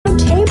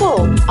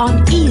on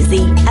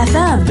Easy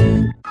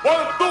FM.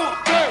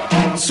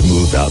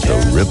 Smooth out the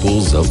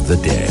ripples of the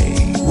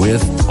day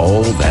with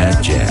All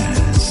That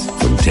Jazz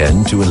from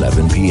 10 to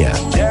 11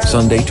 p.m.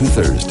 Sunday to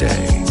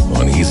Thursday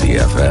on Easy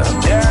FM.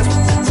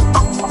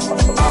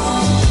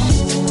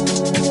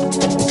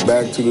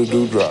 Back to the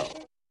dewdrop.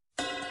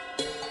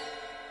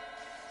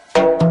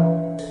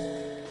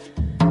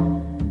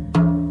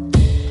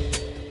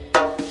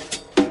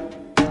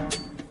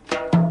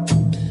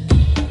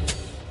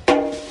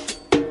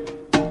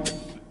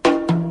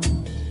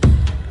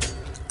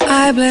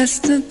 I bless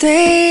the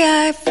day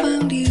I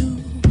found you.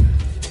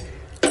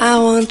 I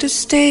want to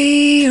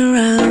stay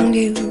around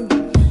you,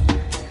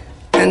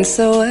 and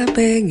so I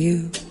beg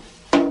you,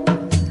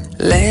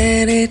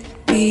 let it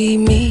be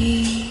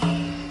me.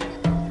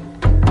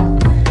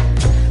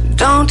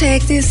 Don't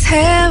take this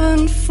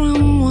heaven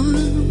from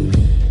one.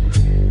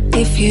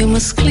 If you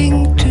must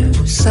cling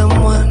to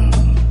someone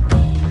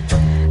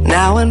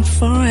now and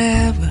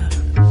forever,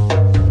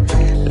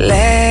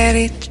 let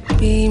it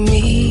be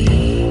me.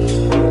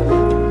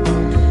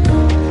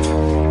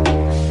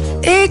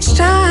 Each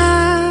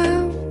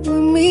time we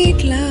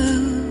meet,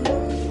 love,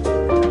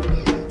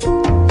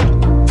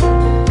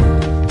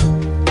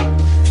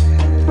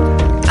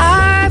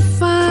 I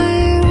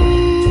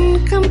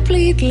find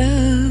complete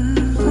love.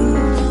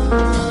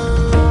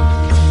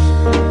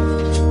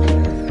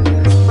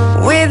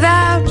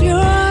 Without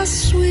your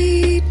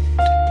sweet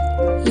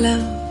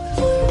love,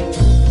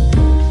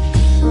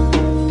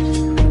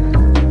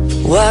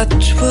 what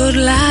would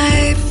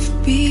life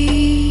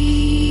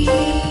be?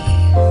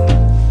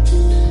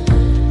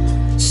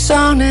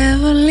 So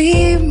never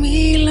leave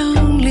me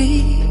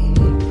lonely.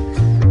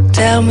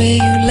 Tell me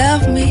you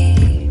love me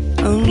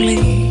only,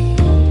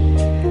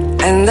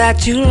 and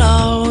that you'll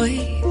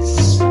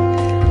always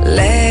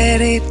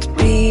let it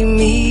be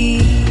me.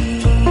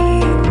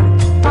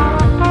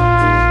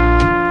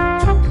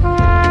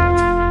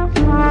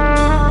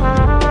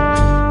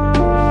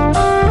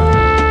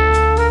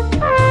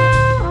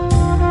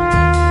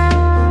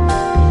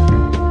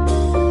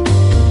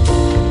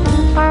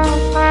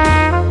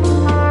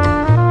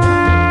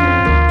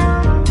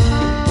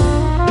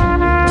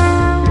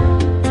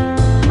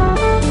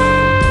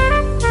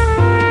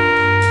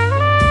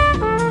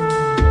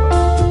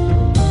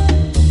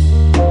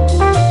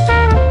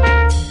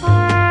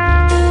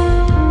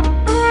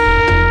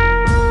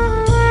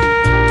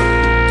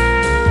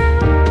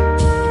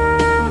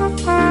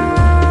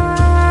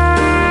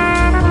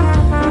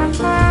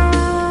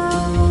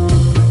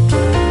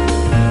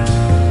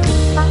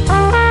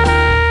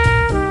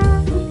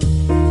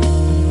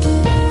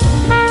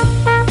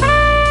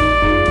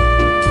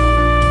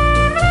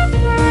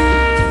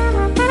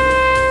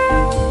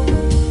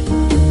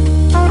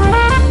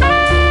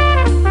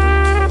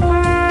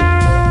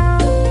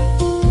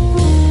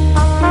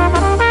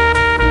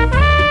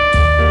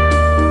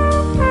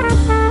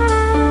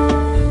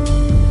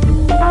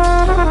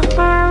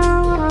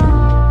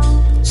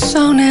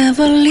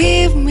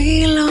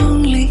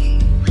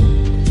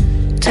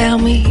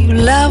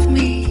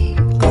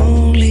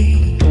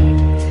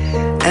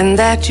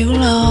 That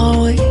you'll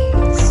always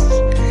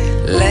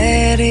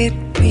let it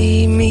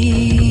be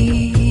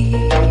me,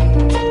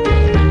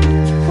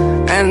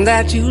 and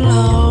that you'll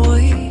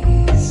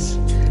always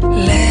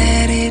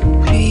let it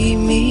be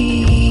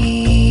me,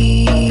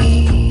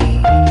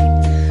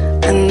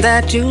 and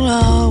that you'll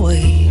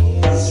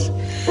always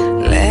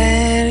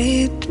let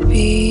it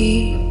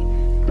be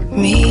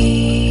me。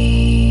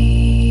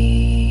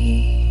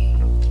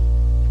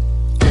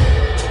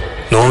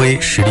 挪威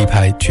实力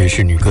派爵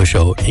士女歌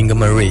手 Inga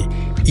Marie。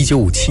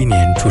1957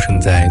年出生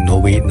在挪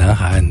威南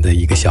海岸的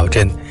一个小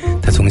镇，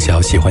她从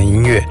小喜欢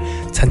音乐，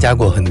参加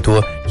过很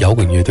多摇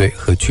滚乐队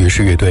和爵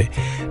士乐队，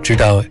直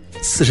到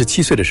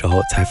47岁的时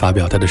候才发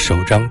表她的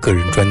首张个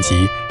人专辑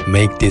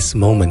Make This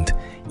Moment，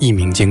 一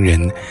鸣惊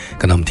人。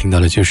刚才我们听到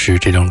的就是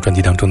这张专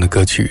辑当中的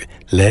歌曲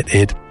Let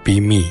It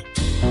Be Me。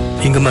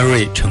 Inga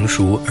Marie 成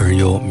熟而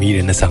又迷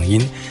人的嗓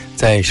音，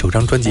在首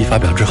张专辑发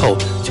表之后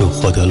就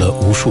获得了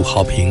无数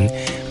好评，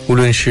无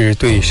论是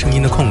对声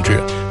音的控制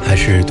还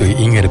是对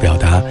音乐的表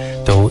达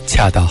都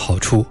恰到好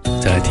处。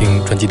再来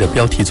听专辑的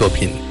标题作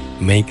品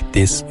Make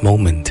This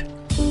Moment。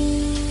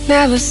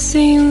 Never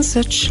seen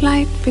such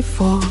light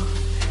before,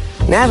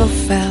 never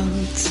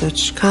felt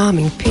such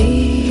calming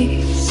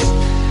peace.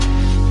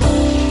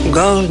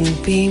 Golden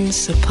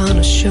beams upon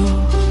a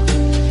shore,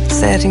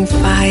 setting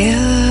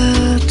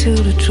fire to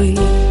the trees.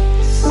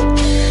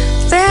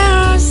 There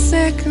are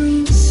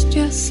seconds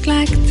just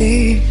like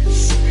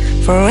this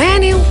for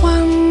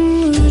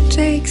anyone who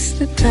takes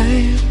the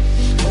time.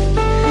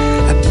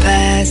 A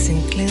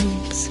passing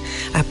glimpse,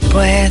 a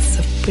breath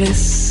of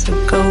bliss, a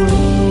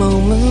golden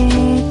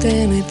moment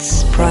in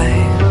its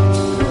prime.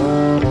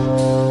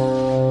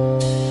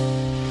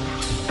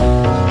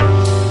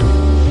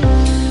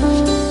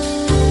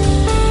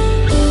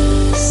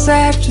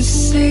 Sad to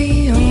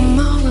say I'm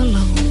all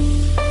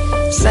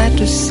alone, sad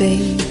to say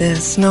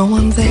there's no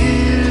one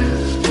there.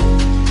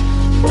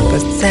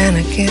 But then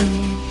again,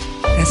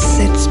 as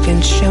it's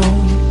been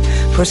shown,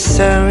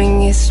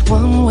 pursuing is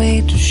one way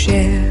to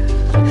share.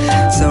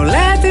 So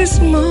let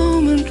this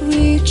moment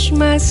reach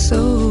my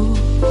soul,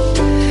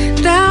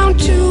 down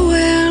to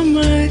where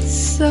my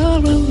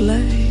sorrow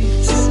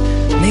lies.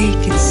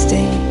 Make it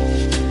stay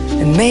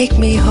and make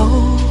me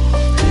whole,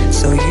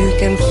 so you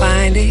can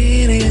find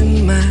it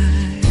in my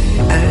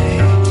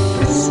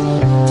eyes.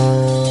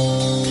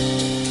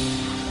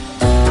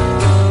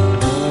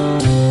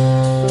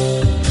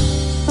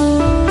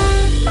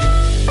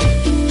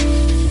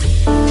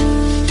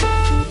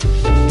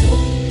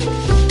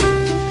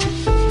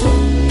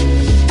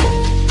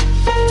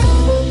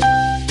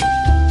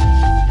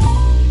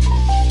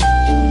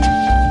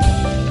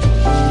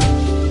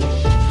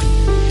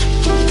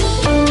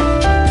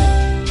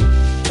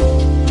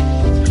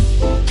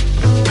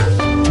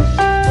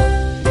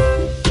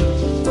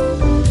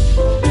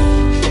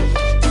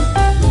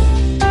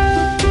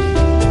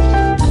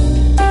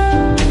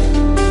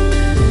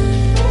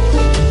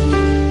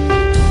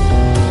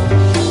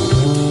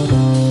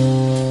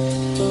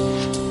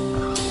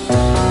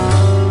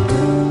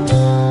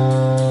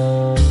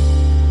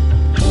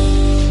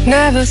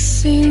 Never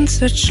seen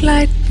such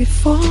light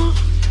before,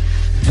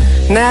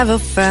 never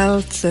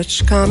felt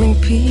such calming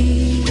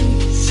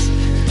peace.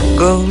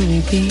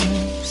 Golden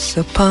beams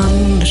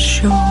upon the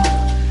shore,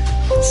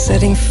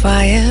 setting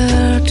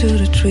fire to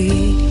the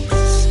trees.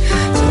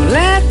 So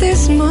let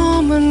this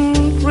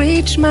moment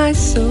reach my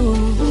soul,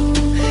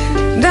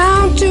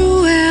 down to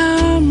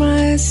where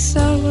my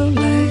sorrow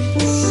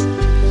lies.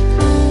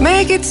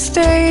 Make it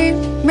stay,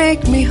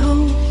 make me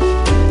whole,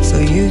 so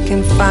you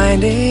can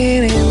find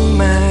it in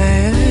my eyes.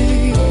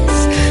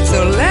 So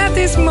let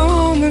this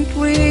moment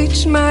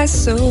reach my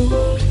soul,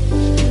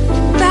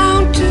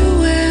 down to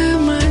where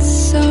my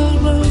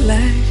sorrow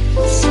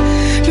lies.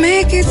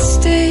 Make it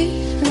stay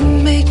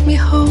and make me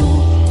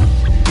whole,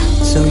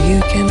 so you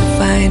can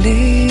find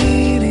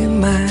it in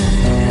my eyes.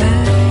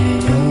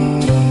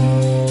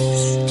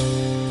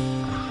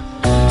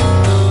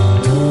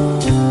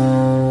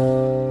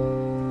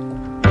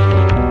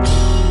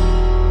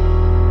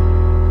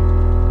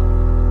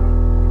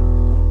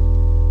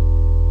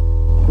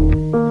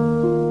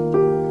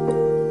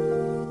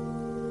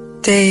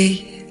 Day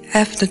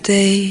after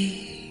day,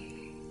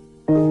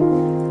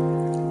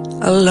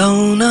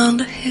 alone on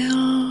the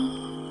hill,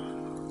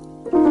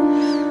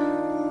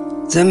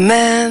 the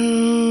man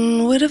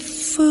with a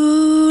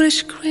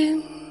foolish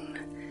grin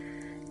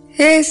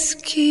is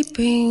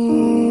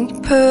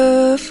keeping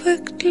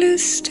perfectly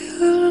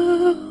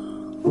still.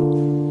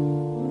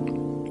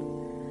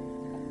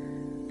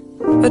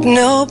 But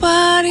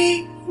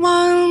nobody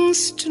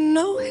wants to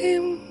know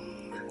him.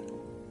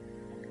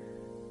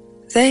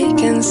 They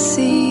can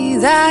see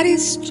that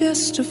he's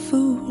just a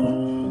fool,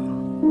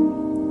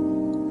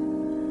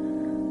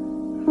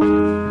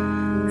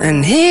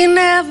 and he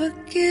never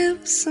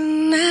gives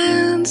an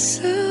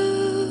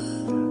answer.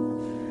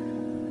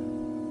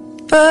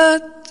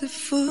 But the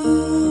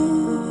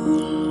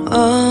fool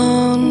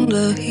on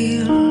the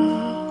hill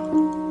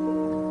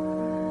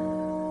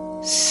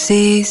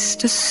sees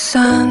the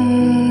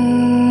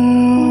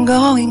sun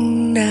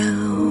going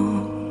down,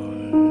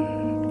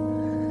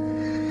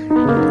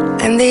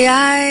 and the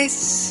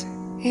eyes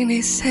in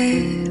his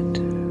head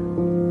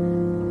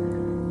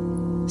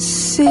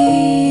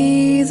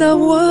see the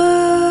world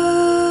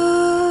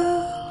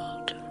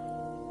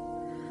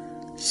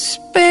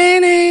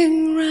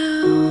spinning round.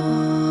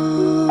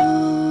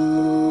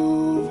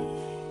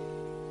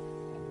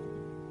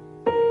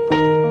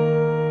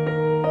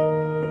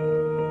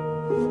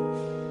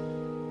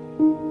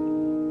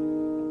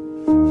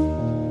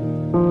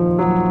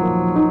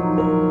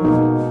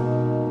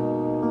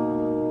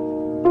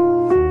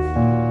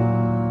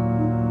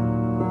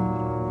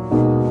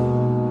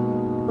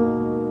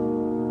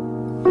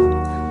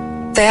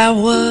 There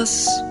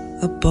was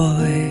a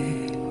boy,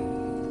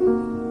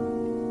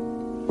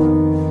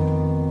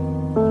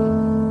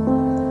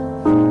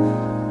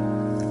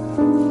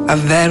 a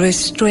very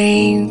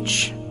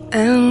strange,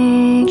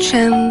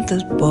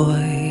 enchanted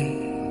boy.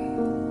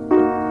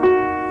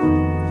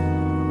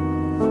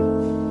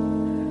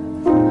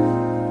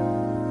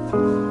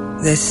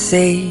 They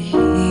say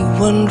he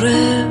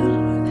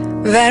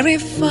wandered very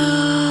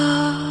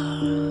far,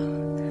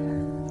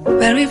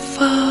 very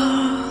far.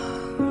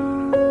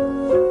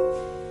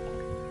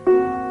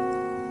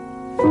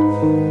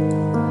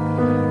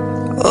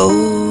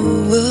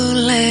 Over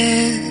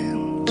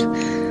land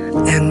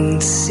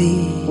and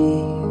sea.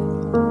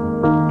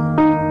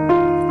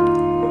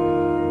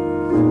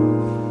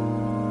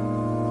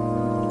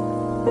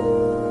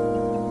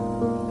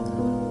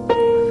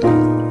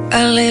 A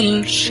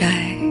little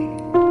shy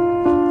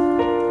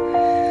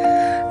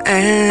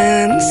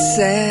and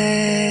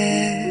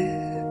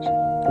sad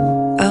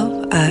of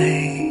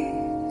eye,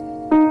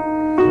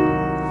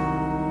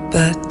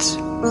 but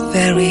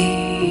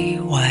very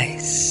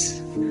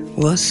wise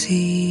was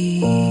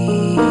he.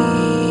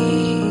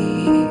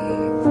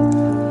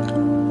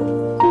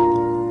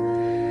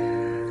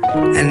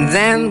 And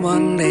then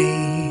one day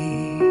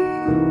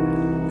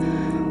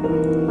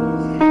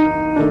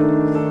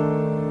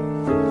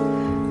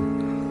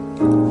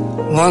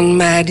One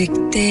magic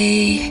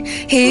day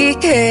he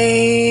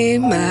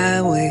came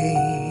my way.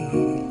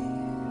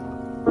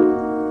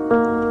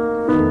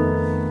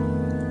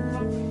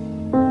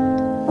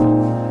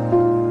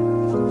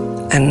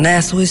 And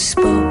as we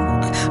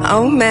spoke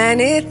of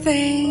many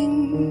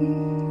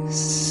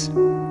things,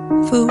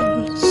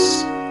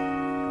 fools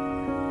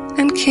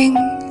and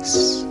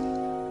kings,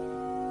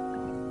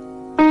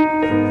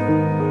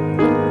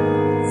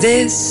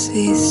 this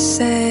he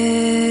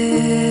said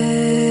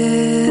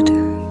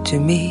to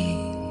me.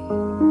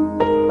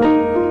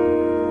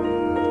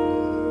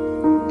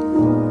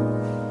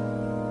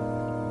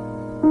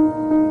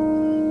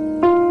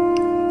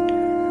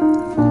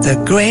 The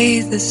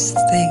greatest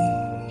thing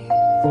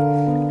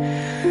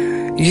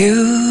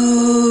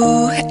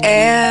you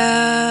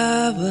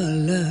ever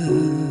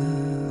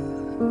loved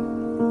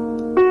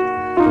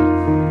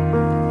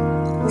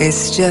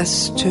is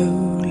just to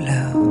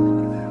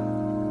love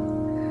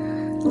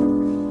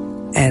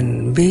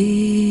and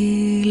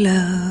be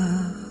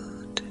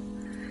loved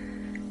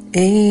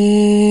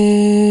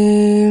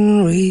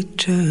in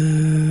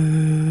return.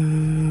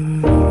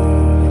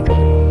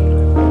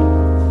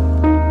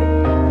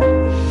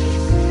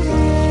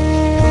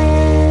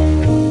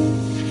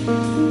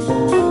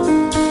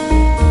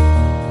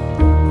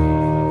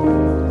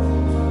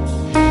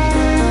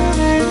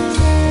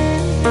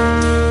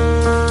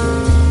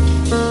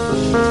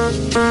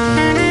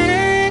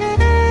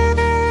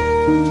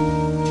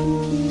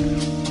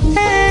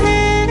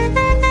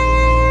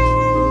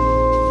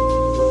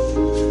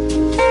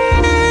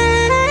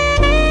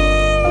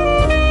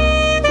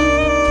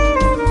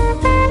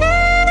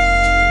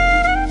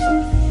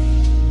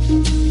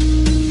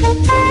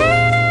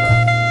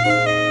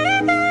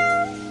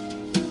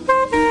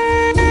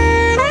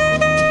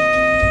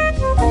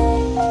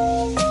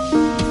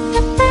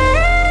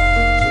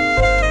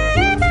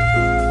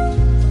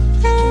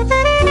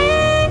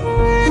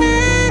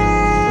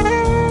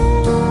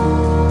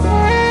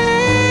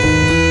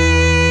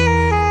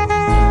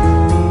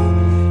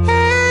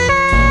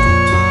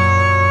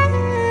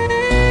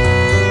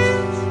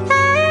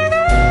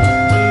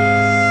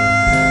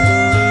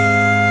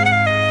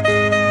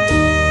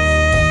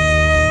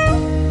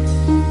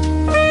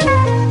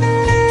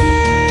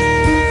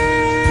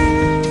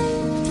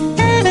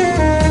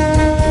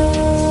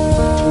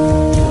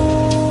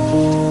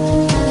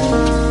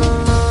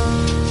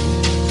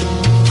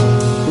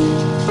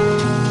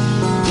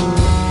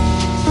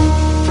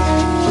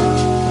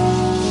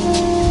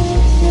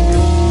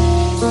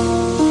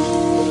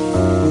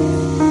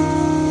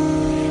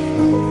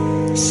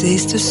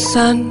 Sees the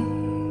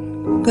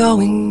sun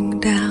going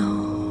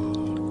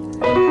down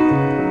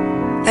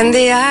and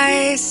the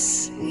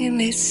ice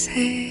in its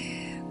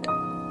head.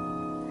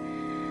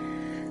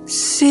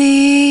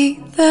 See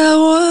the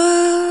world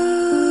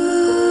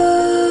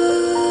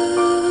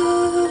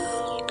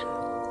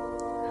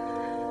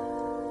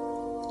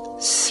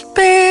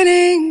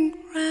spinning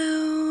round.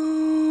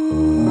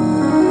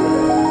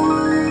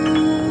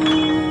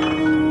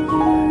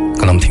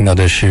 刚刚我们听到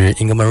的是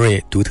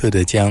Inga-Marie 独特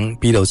的将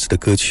Beatles 的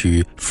歌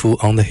曲 Fool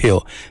on the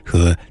Hill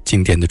和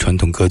经典的传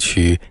统歌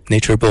曲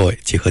Nature Boy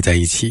结合在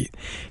一起，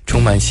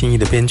充满新意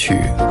的编曲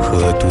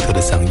和独特的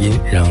嗓音，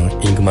让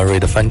Inga-Marie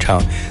的翻唱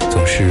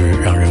总是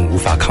让人无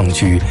法抗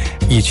拒，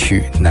一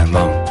曲难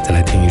忘。再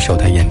来听一首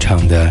他演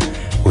唱的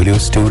Will You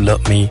Still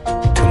Love Me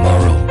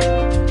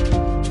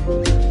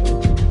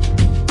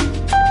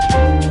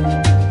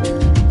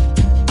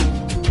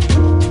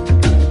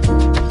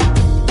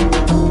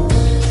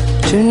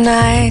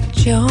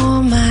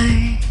you're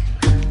mine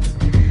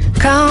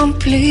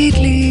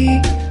completely.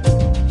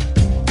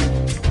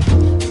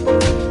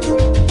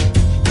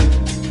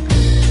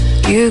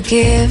 You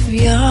give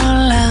your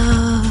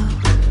love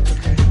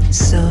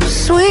so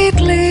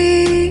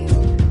sweetly.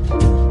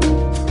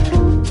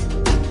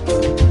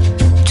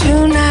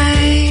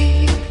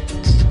 Tonight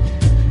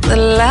the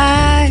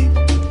light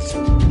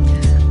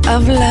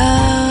of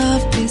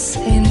love is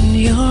in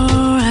your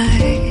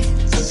eyes.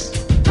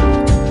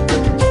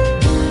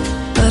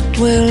 But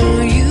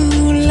will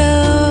you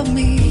love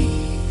me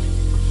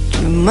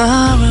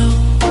tomorrow?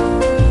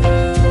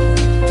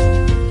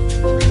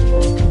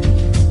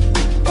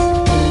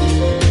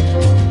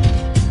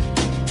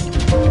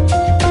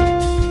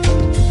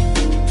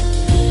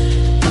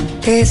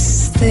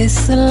 Is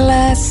this a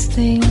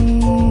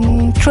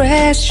lasting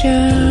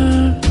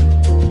treasure?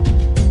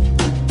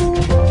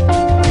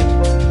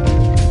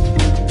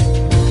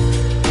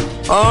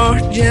 Or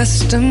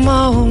just a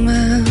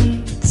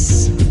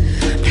moment's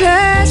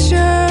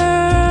pleasure?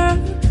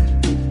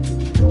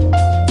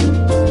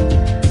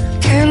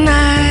 Can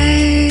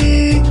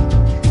I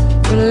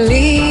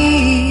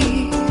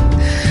believe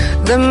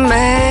the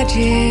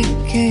magic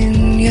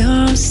in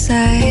your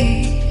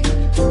sight?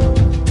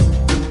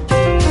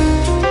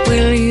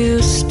 Will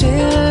you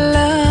still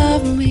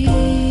love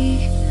me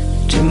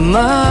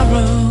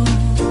tomorrow?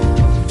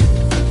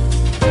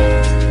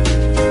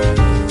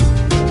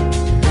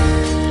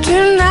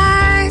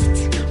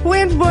 Tonight,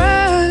 with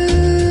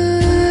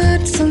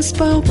words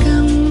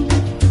unspoken,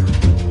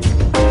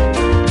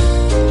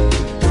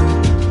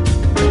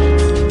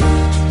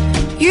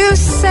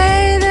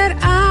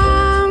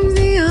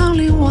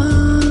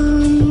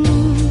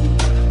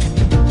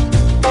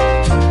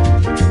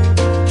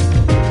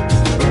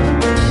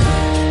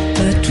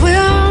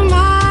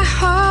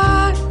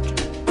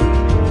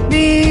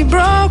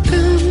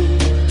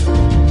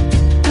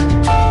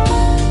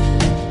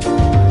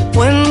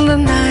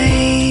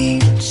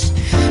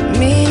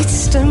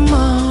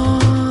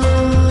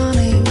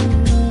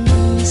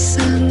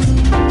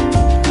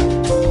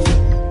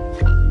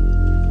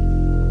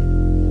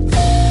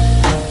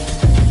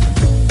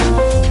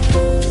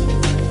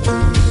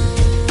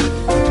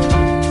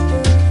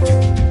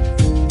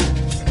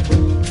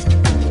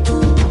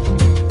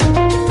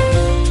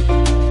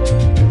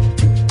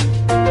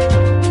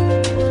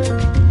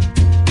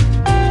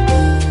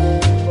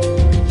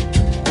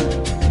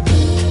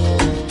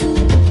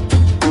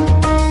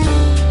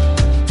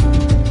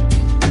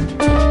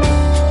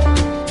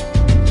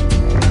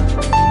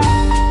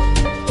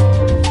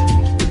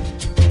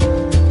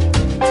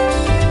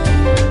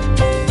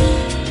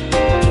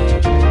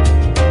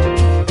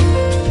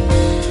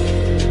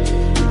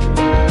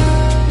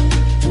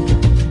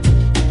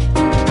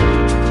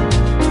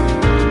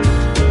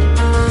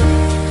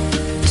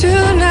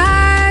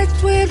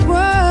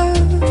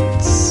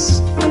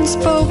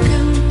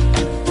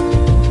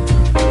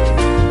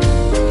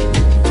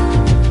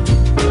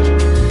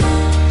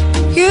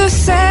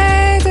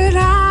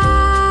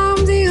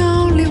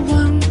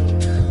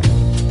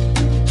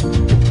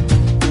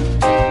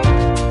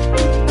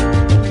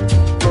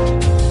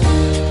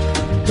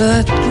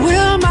 But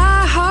will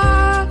my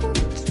heart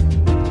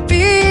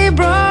be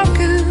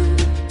broken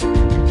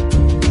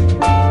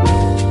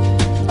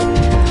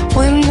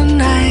when the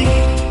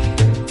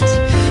night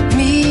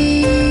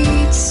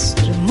meets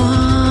the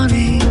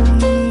morning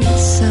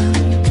sun?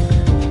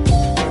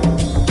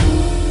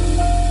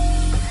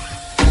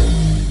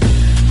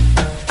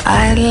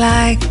 I'd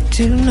like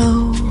to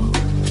know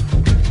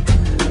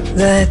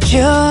that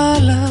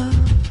your love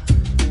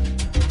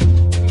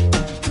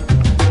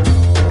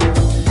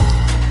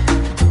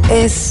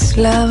is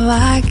love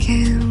I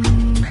can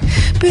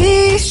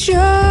be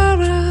sure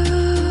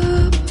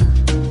of.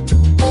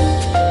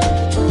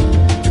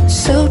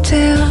 So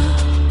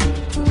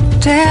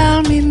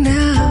tell me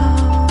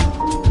now,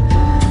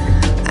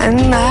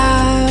 and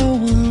I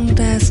won't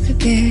ask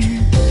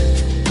again.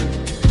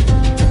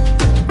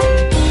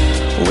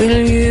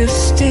 Will you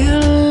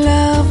still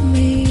love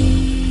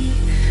me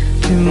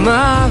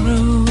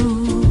tomorrow?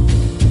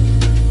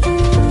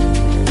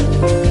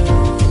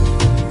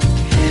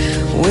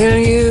 Will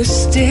you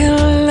still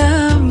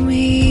love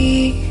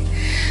me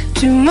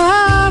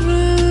tomorrow?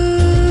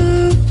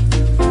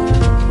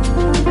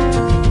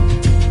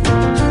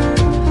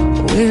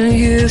 Will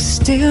you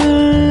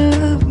still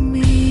love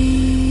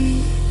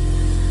me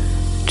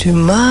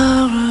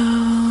tomorrow?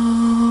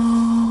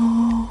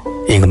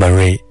 英格曼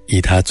瑞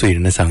以他醉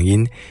人的嗓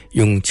音，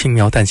用轻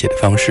描淡写的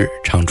方式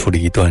唱出了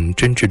一段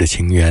真挚的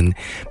情缘，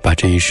把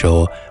这一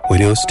首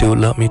Will You Still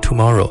Love Me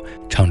Tomorrow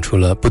唱出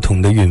了不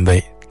同的韵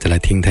味。再来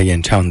听他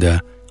演唱的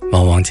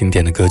猫王经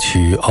典的歌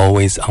曲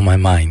Always on My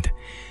Mind，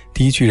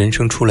 第一句人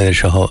声出来的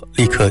时候，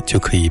立刻就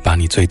可以把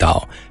你醉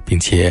倒，并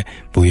且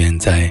不愿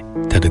在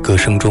他的歌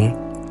声中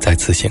再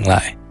次醒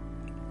来。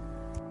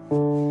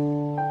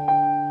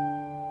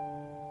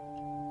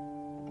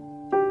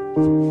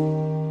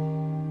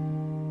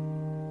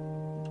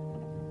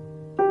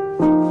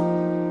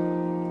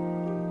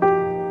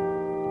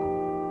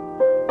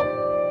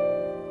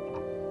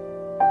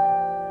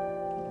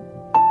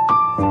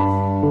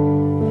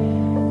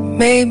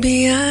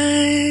Maybe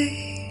I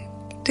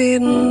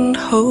didn't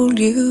hold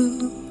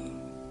you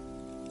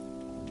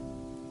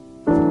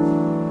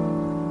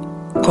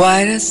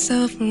quite as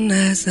often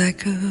as I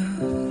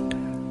could,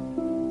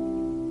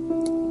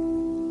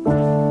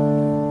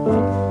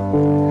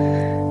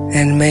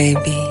 and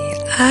maybe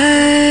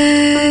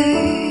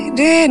I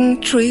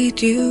didn't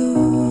treat you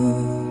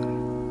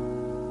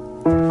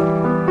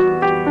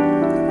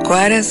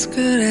quite as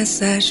good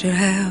as I should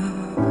have.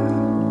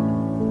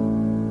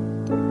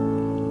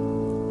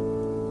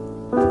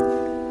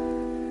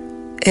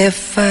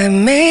 If I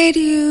made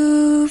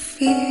you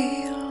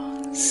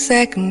feel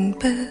second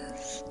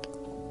best,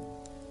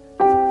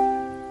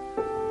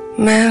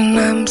 man,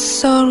 I'm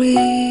sorry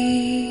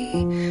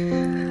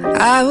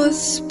I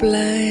was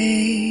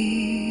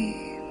blind,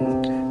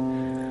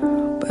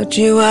 but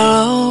you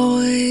are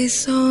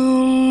always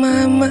on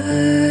my mind.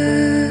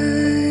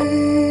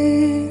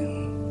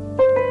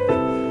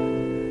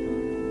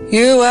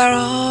 You are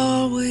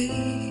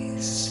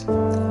always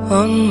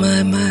on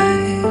my mind.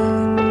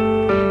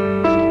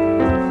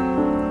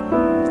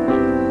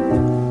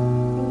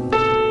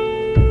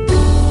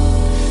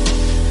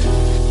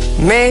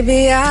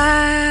 Maybe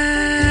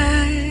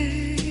I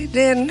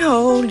didn't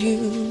hold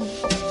you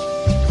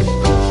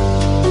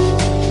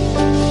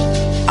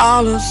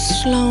all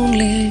those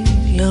lonely,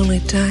 lonely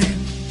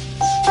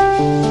times,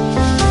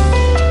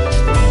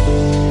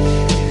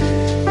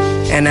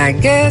 and I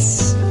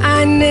guess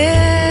I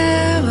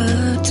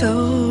never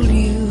told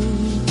you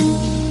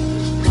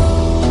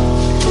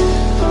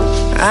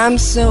I'm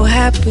so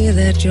happy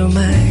that you're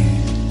mine.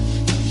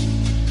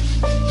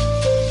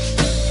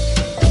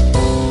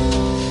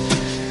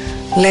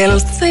 Little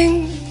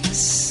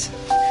things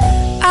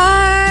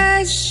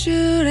I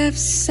should have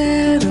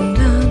said and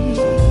done,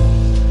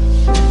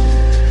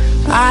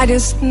 I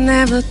just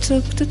never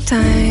took the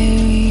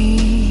time.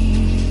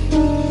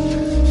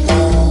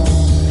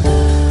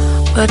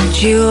 But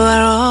you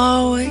are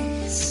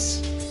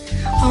always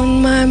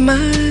on my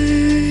mind,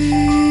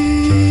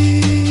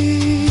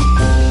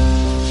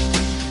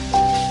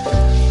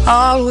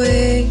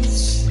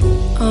 always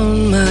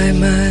on my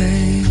mind.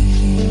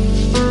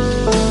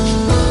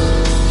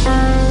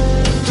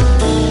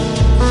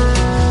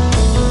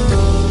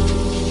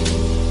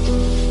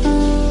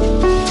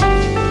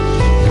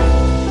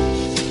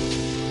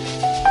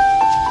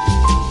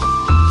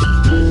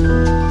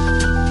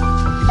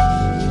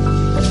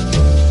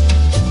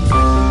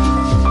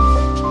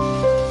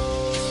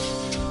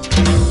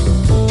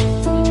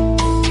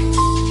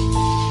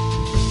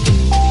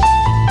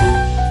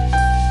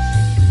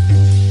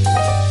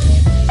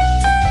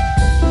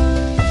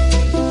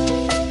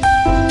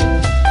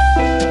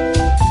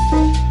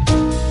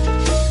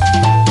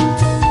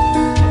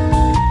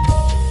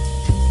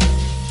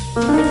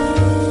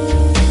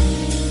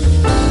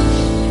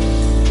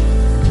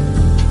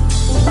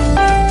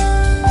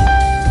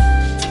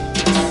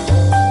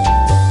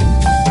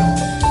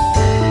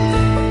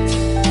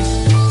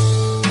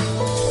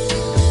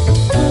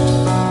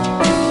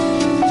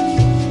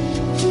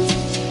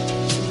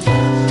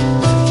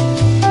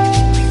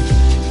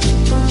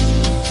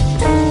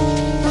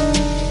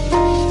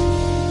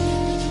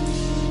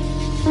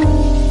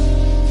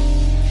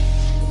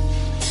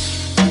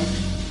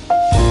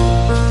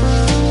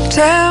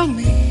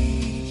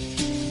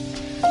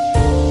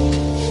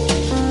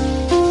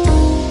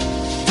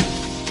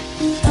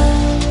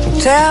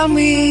 Tell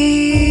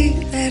me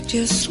that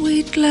your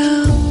sweet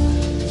love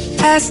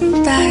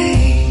hasn't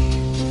died.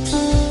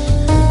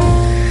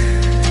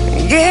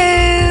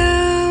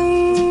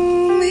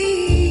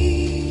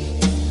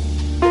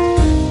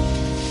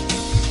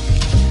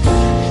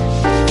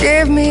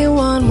 Give me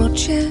one more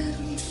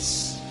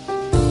chance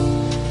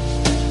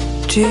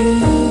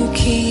to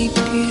keep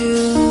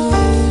you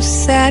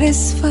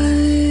satisfied.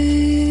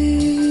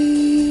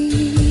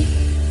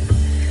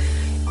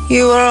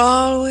 You are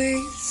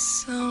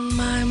always on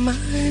my mind,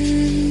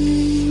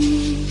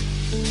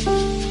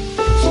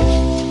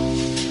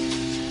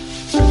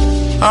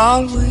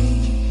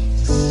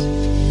 always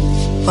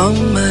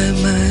on my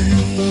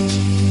mind,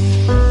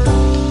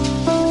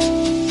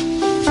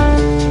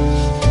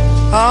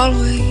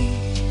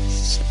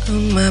 always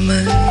on my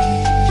mind.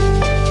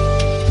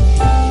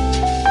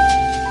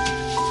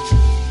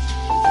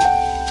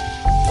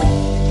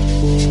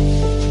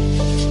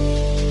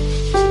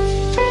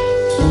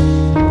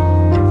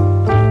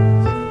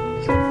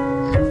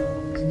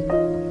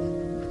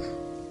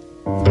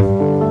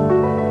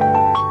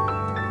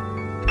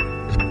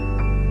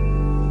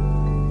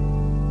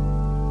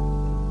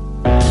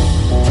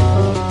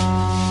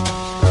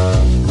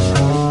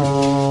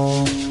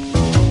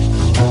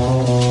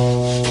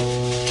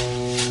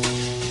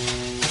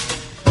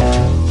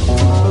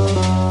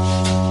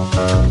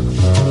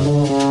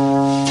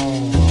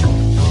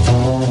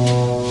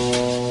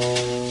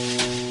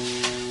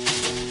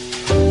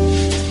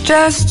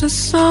 Just a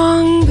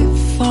song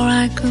before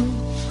I go,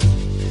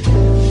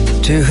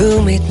 to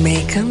whom it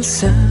may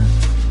concern.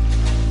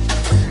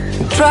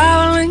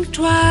 Traveling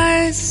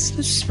twice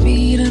the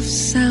speed of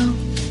sound,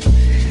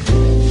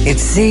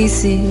 it's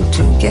easy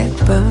to get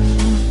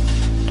burned.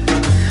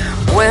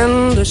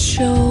 When the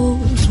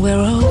shows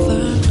were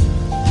over,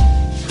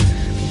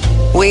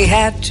 we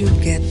had to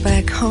get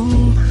back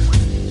home.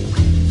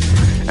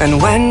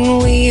 And when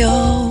we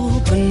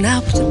opened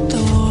up the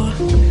door,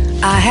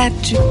 I had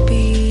to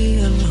be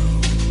alone.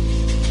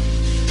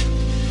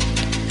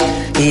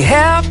 He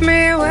helped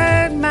me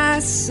with my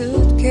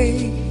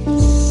suitcase.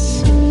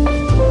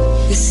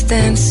 He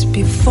stands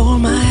before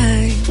my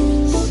eyes,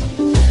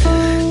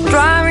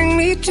 driving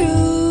me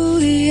to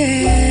the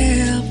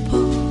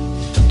airport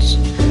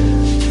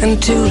and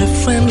to the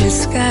friendly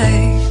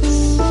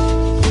skies.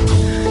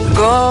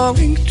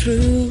 Going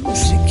through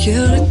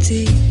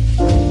security,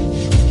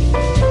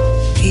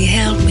 he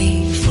held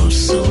me for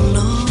so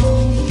long.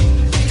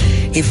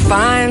 He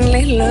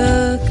finally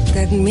looked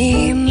at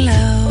me in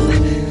love,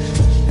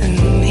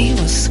 and he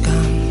was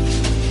gone.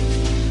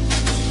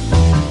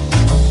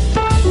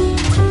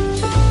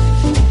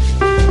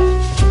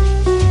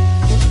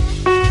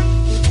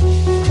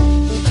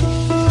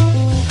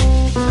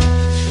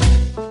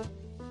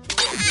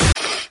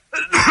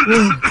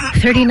 Ooh,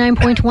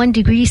 39.1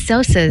 degrees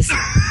Celsius.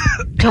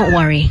 Don't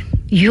worry,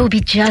 you'll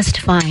be just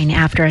fine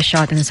after a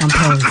shot and some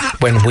pills.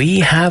 When we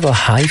have a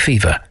high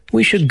fever,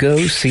 we should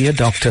go see a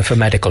doctor for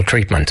medical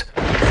treatment.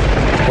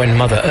 When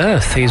Mother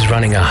Earth is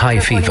running a high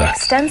fever,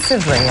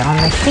 extensively on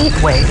the heat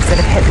waves that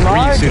have hit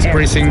large Greece is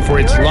bracing for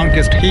its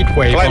longest heat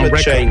wave on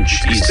record. Climate change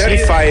is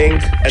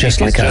terrifying.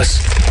 just like us,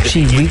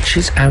 she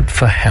reaches out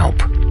for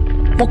help.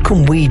 What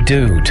can we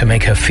do to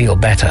make her feel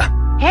better?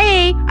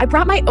 Hey, I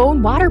brought my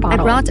own water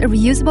bottle. I brought a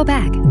reusable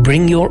bag.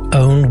 Bring your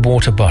own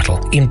water bottle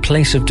in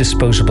place of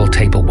disposable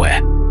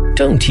tableware.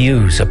 Don't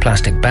use a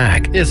plastic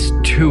bag. It's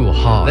too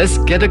hot. Let's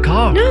get a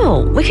car.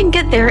 No, we can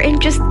get there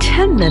in just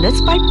 10 minutes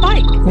by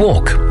bike.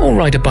 Walk or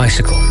ride a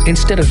bicycle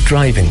instead of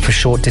driving for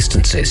short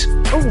distances.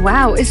 Oh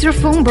wow, is your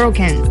phone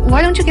broken?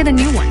 Why don't you get a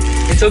new one?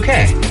 It's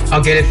okay.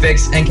 I'll get it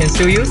fixed and can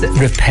still use it.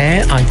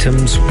 Repair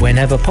items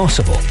whenever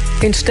possible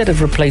instead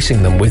of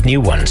replacing them with new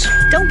ones.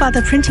 Don't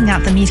bother printing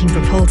out the meeting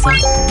proposal.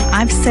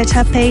 I've set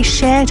up a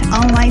shared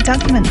online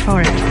document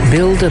for it.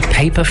 Build a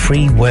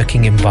paper-free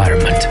working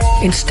environment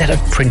instead of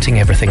printing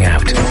everything out.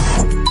 The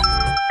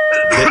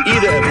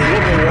era of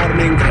global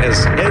warming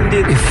has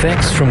ended.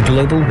 Effects from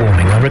global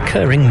warming are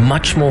occurring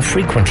much more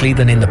frequently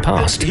than in the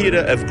past. The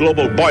era of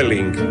global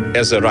boiling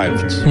has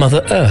arrived.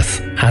 Mother Earth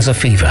has a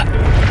fever,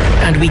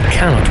 and we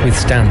cannot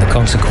withstand the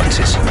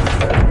consequences.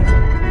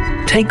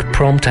 Take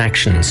prompt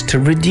actions to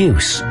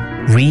reduce,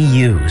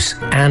 reuse,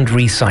 and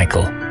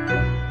recycle.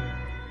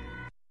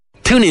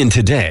 Tune in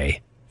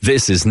today.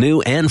 This is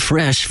new and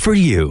fresh for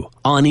you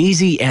on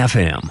Easy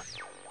FM.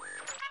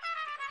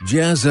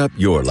 Jazz up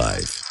your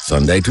life,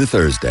 Sunday to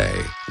Thursday,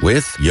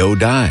 with Yo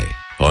Dai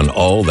on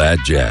All That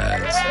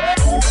Jazz.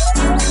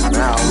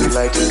 Now we'd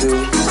like to do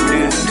a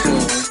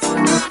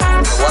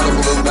wonderful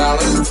little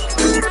ballad,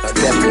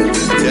 definitely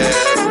jazz.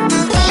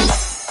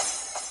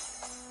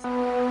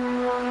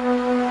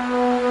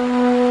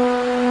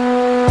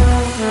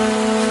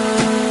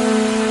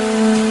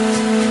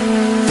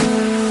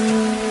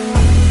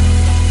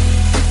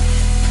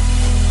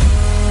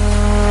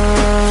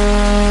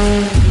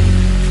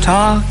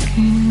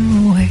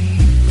 Talking away,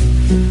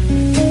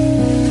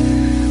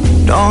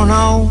 don't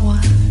know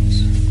what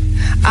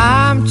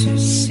I'm to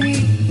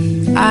say.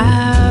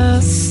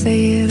 I'll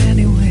say it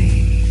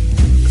anyway.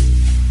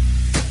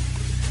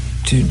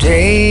 To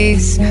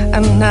Today's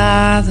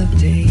another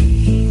day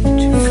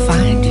to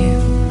find you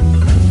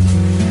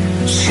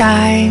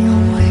shying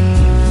away.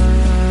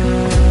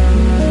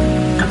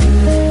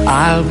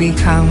 I'll be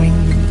coming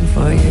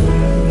for you,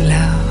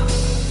 love,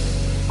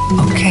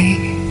 okay?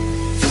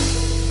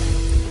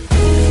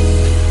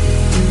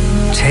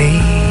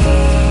 Take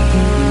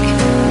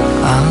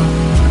on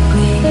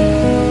me.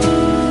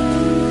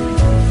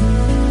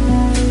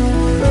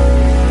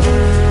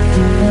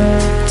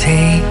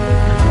 Take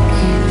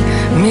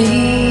me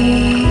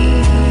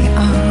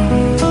on.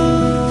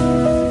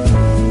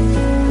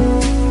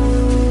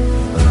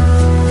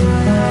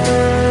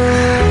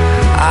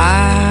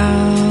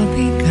 I'll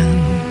be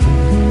gone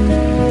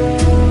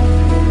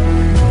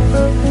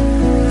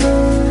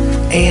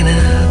in a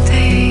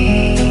day.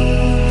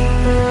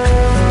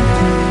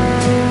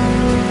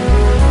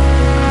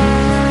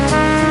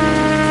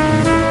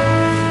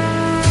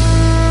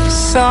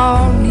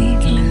 So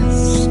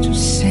needless to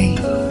say,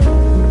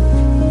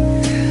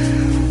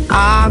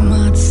 I'm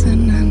not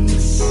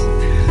sentence,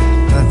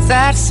 but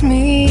that's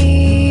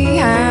me.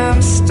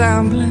 I'm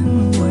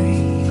stumbling away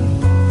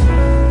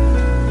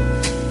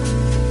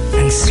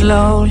and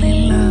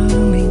slowly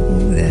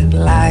learning that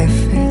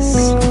life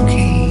is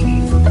okay.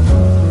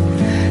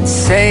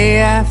 Say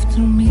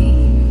after me,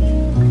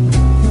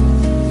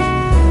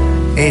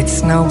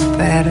 it's no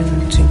better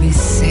to be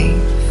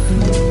safe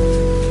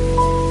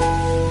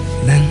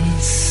than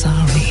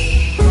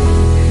sorry.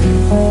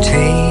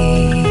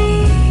 Take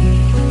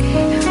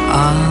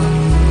on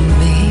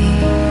me.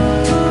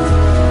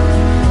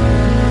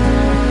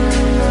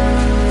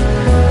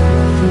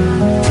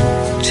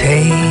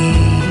 Take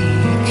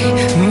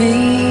me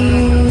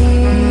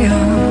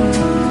on.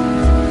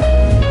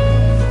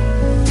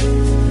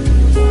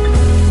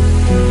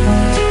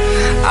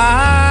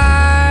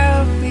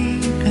 I'll be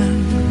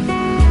gone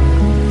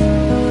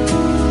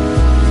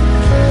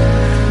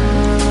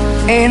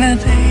in a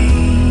day.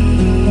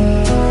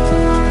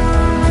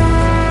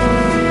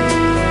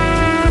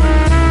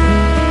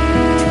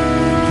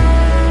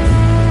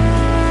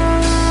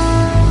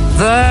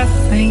 The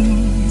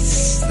things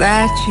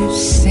that you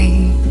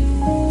say,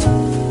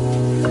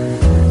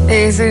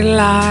 is it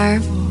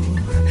liable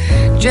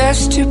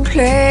just to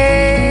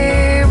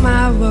play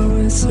my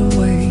worries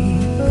away?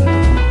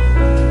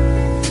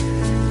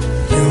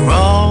 You're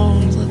all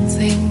the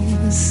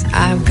things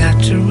I've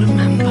got to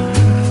remember.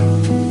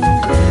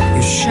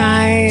 You're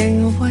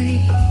shying away.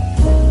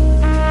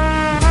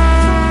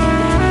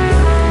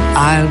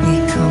 I'll be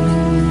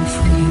coming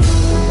for you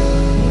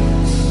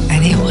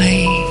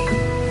anyway.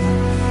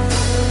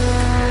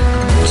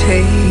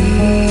 Take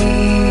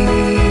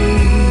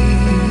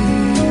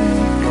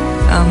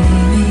on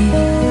me.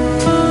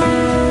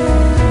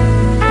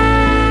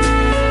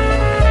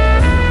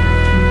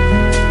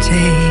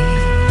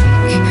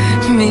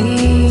 Take me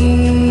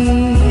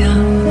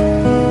on.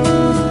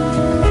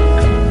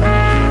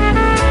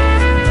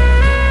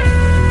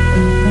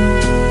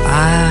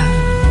 I'll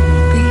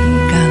be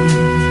gone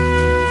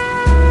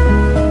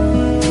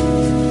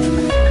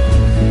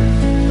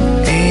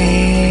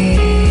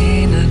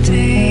in a day.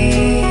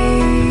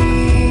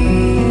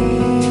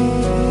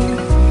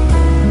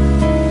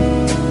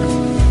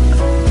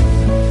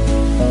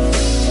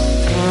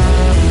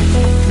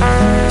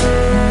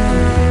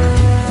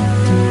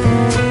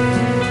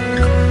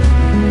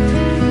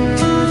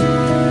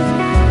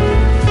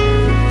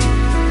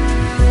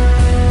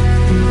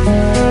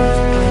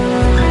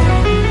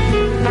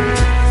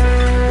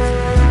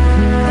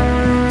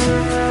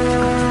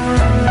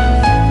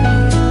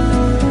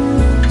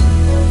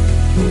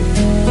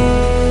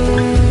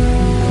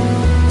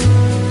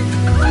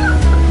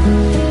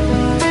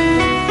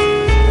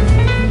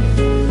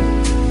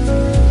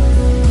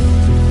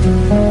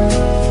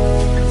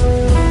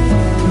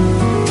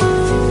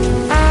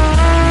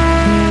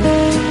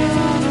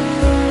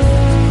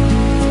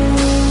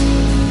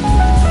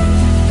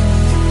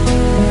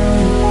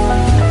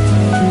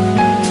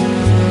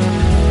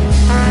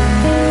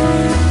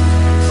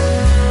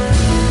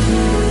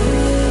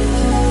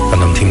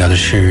的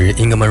是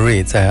Inga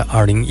Marie 在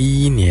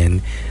2011年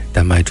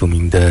丹麦著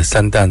名的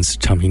Sundance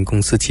唱片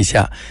公司旗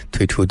下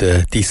推出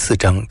的第4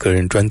张个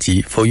人专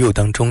辑 For You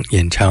当中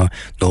演唱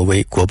挪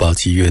威国宝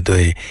级乐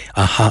队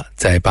啊哈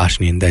在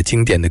80年代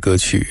经典的歌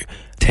曲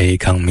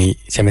Take on Me。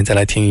 下面再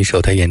来听一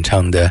首他演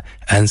唱的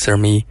Answer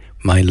Me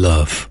My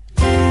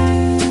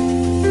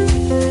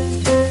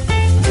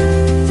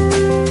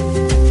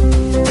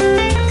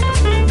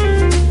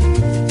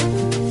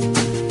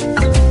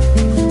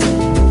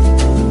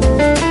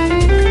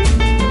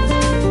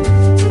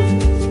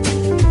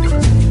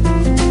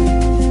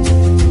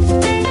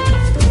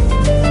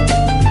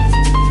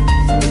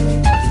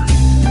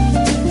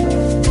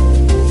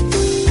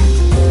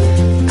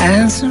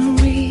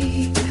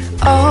me,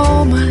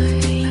 oh my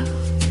love.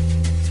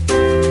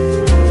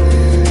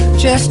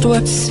 Just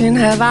what sin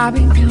have I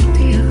been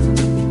guilty of?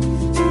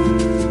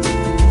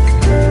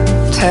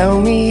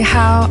 Tell me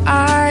how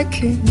I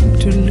came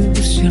to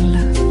lose your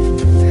love.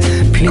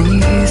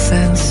 Please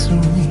answer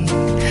me,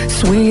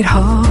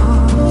 sweetheart.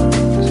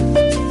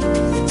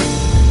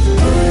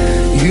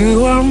 You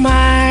were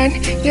mine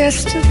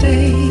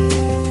yesterday.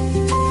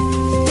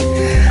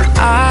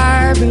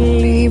 I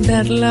believe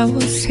that love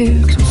was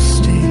here to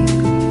stay.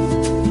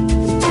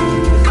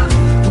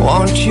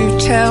 Won't you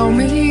tell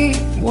me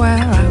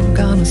where I've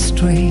gone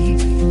astray?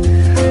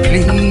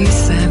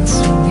 Please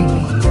answer me,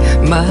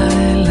 my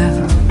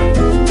love.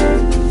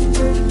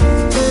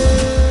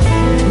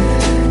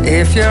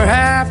 If you're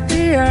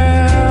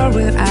happier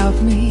without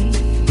me,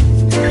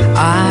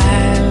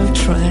 I'll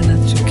try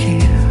not to care.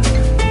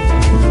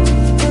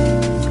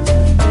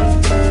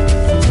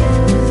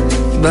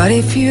 But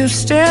if you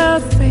still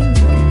think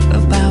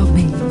about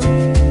me,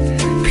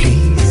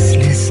 please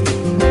listen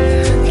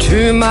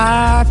to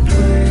my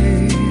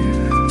prayer.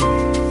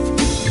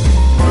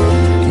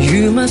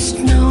 You must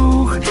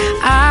know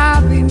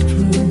I've been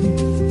through.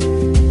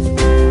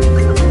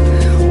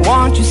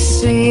 Won't you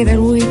say that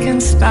we can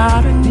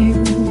start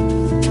anew?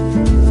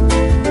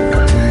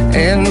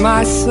 In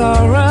my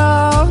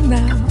sorrow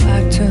now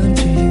I turn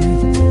to you.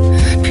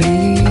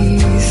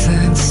 Please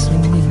answer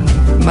me,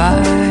 my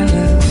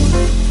love.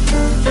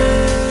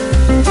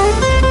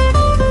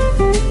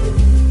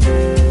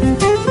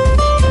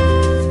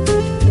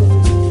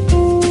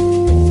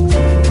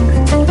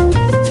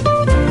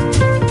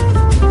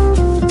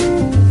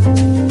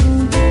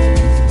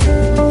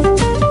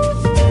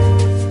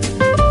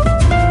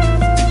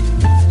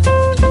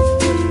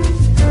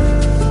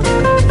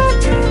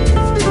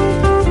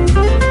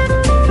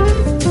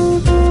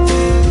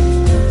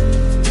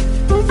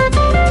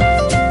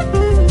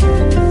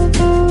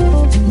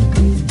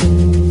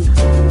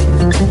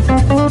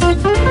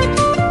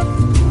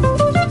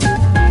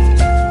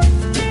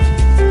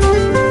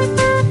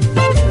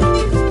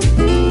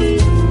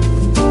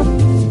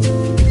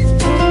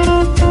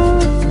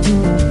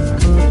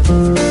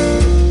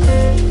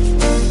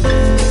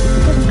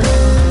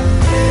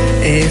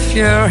 If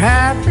you're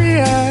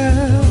happier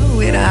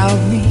without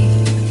me,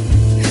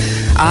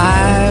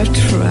 I'll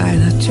try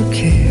not to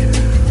care.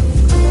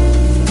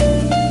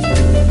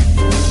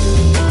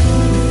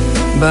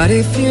 But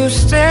if you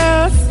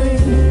still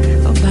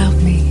think about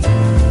me,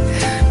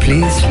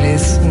 please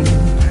listen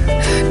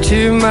to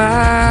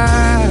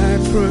my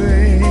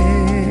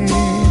prayer.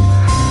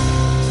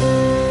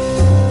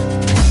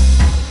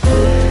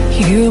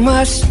 You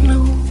must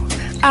know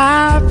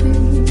I've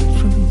been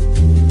through.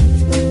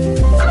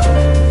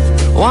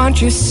 Won't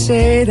you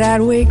say that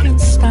we can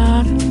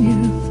start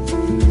anew?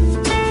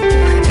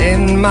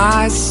 In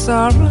my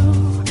sorrow,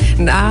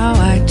 now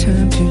I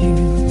turn to you.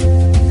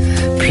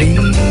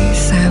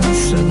 Please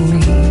answer me,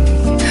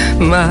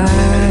 my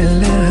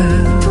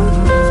love.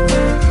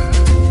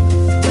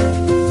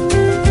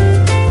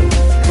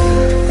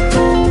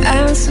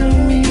 Answer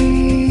me.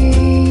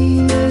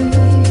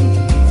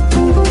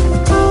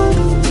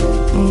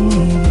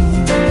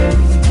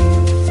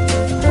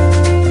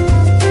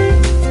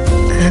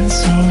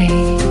 Answer me.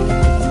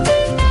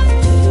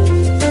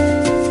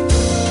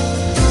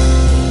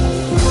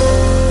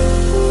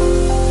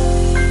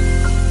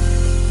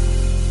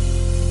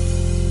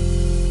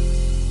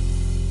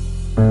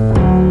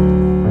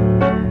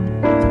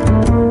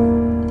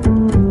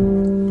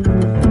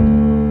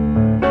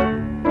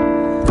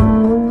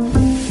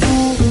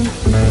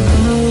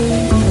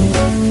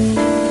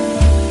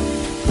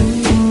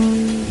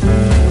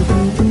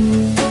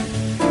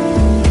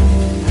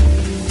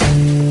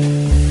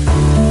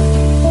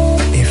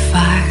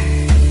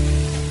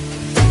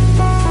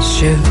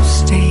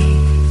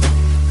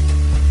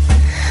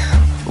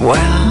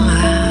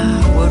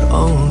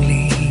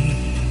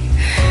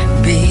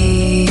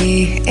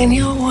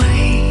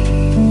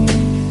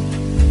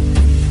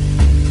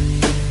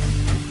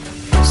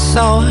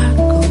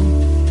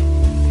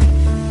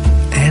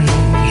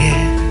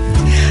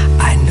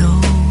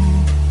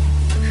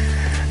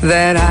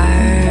 That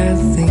I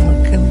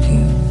think of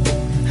you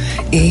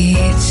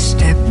each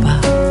step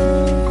of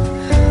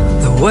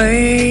the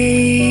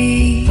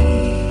way,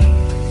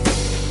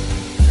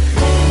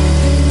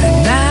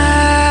 and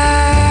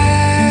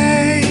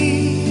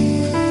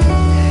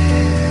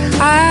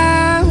I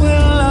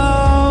will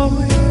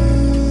always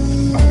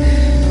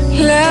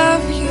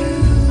love you.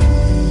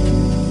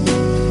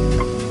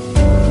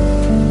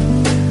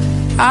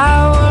 I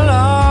will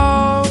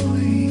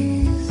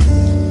always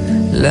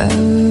love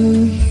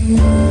you.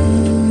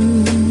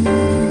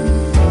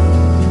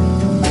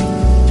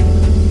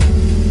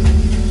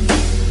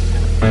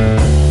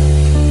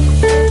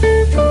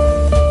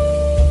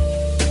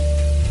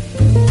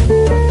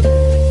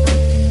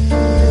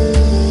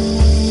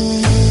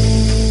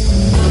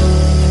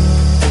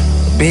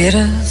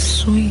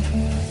 Bittersweet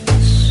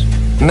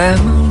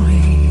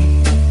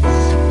memories,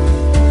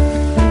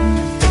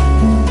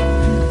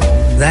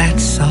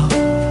 that's all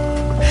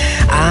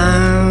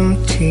I'm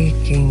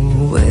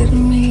taking with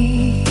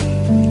me.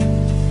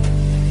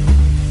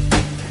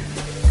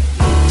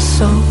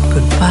 So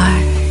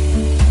goodbye,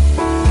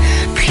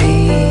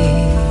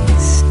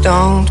 please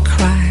don't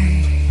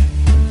cry,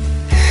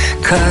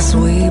 'cause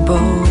we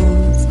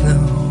both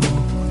know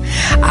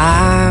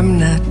I'm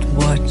not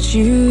what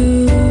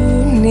you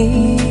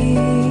need.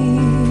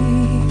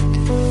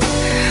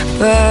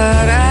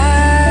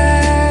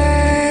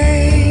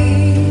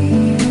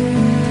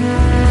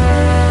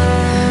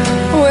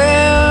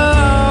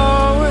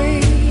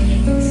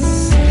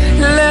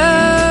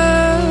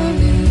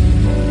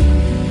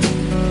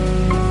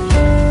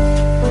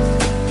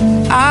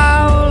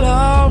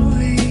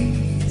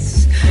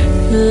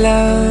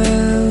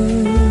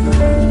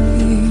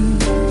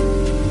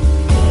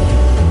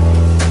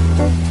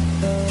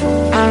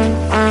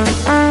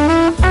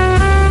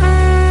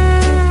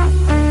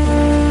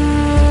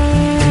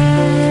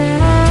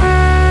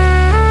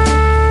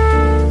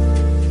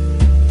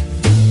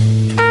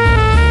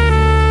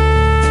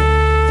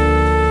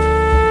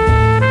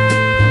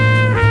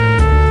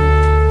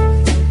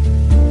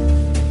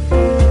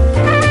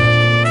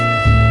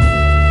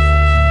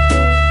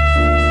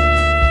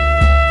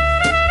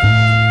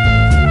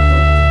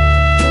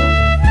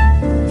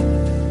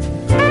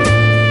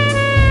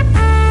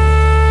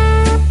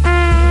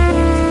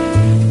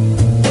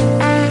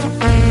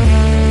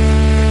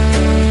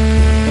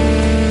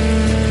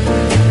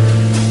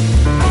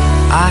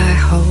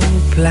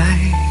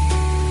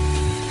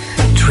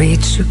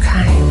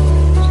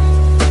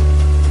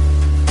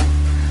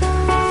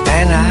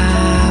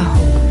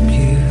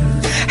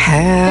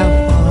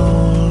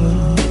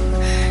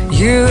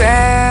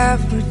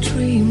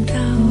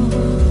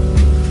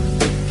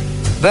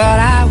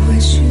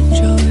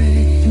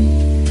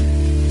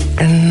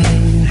 and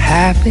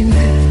happiness.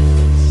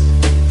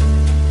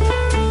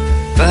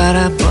 But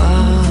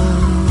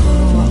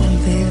above all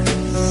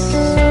this,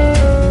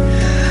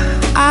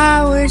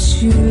 I wish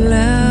you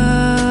love,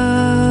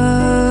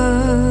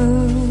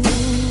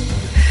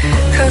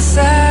 'cause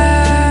I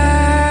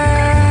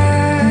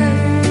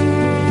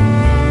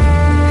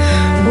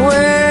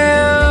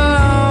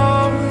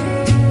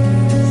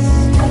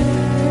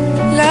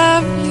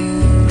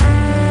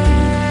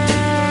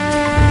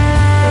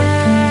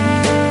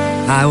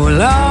I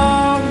will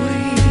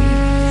always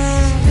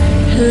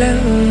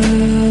love you.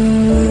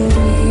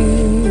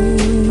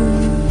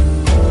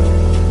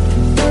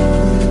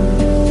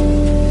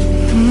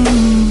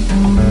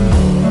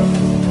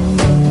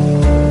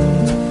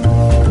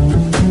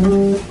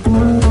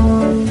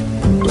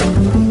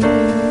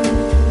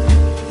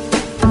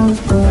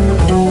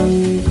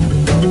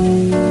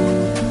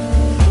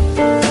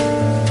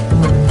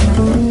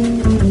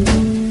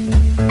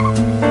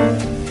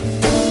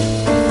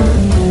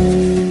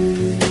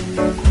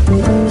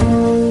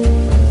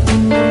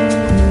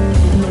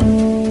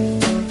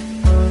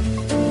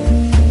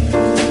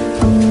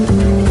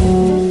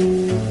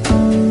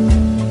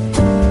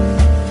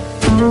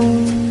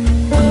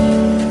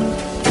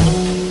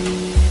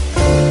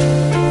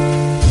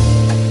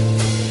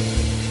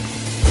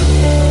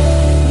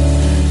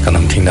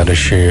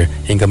 是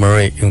Inga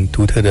Murray 用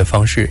独特的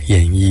方式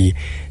演绎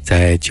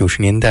在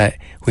90年代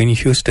Whitney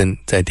Houston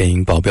在电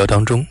影《保镖》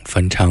当中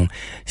翻唱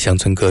乡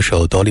村歌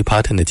手 Dolly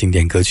Parton 的经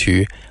典歌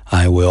曲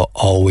I Will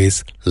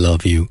Always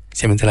Love You。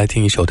 下面再来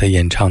听一首他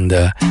演唱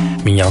的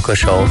民谣歌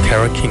手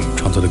Carole King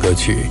创作的歌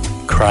曲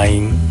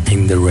Crying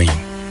in the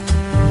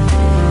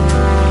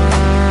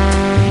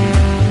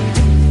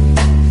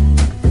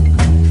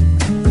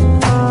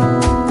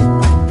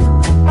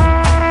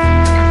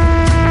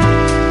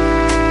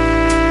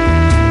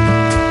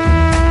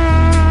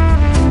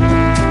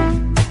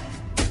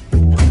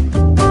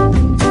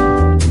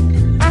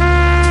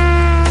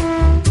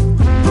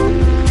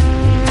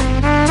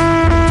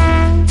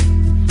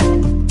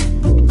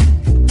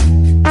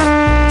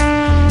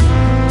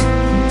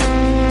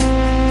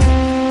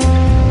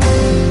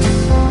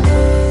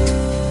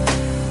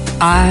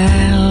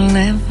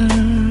never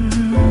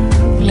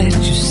let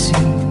you see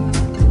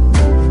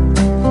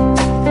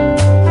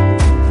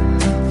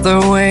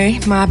the way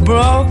my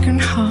broken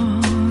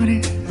heart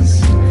is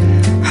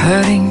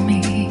hurting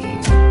me.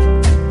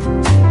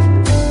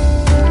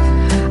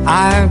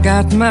 I've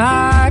got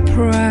my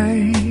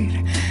pride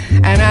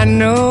and I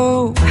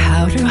know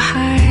how to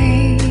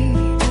hide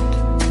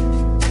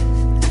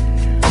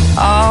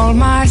all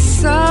my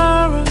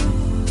sorrow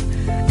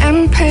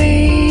and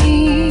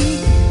pain.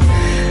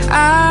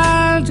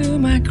 I'll do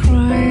my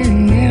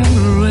crying in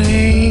the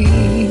rain.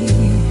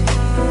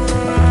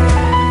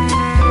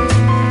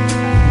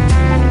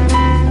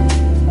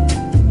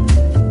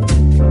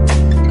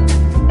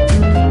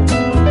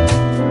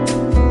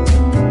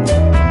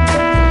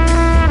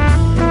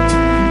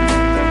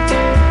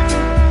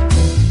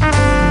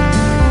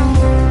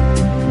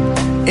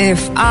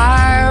 If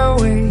I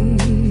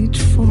wait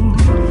for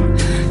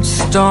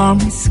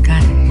stormy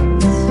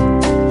skies,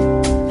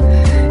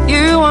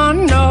 you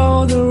won't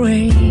know the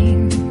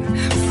rain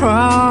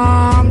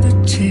from the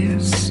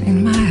tears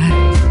in my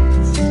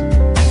eyes.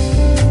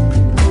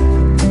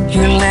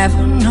 You'll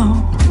never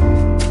know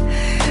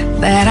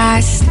that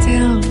I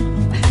still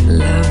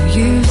love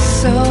you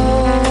so.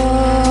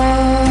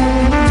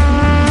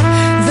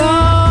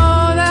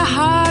 Though the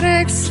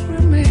heartaches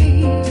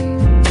remain,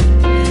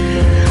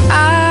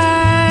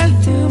 I'll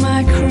do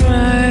my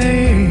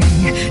crying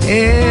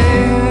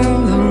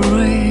in the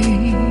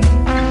rain.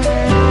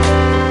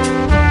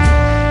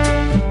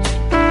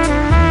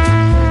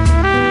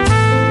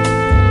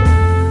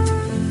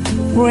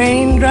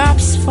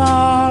 Raindrops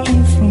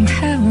falling from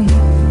heaven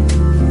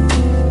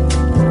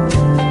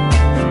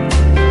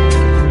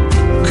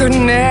could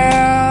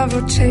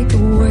never take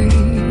away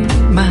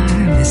my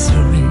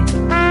misery.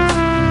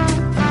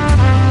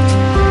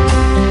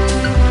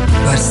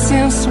 But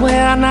since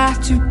we're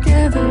not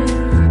together,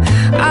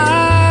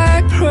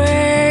 I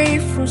pray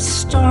for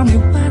stormy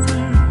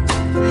weather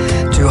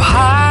to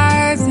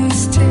hide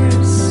these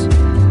tears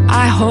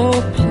I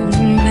hope you'll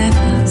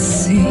never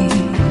see.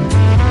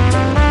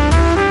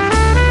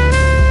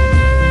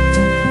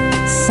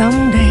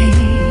 Someday,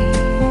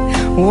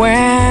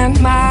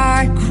 when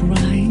my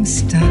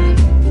crying's done,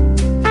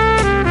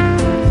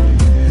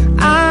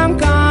 I'm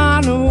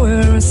gonna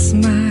wear a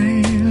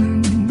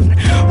smile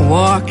and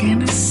walk in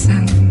the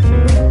sun.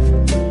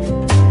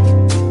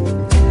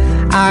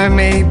 I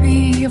may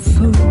be a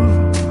fool,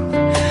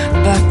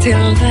 but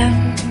till then,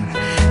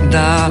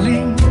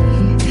 darling,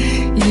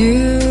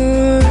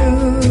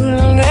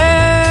 you'll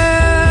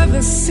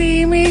never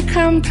see me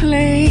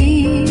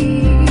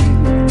complain,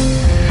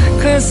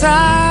 'cause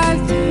I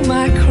do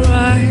my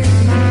crying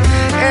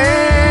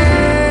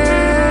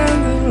in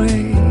the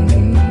rain.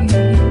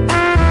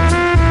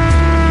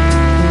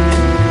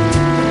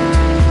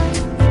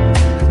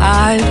 I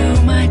do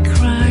my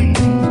crying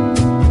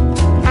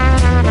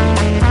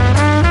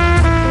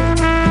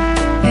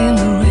in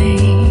the rain.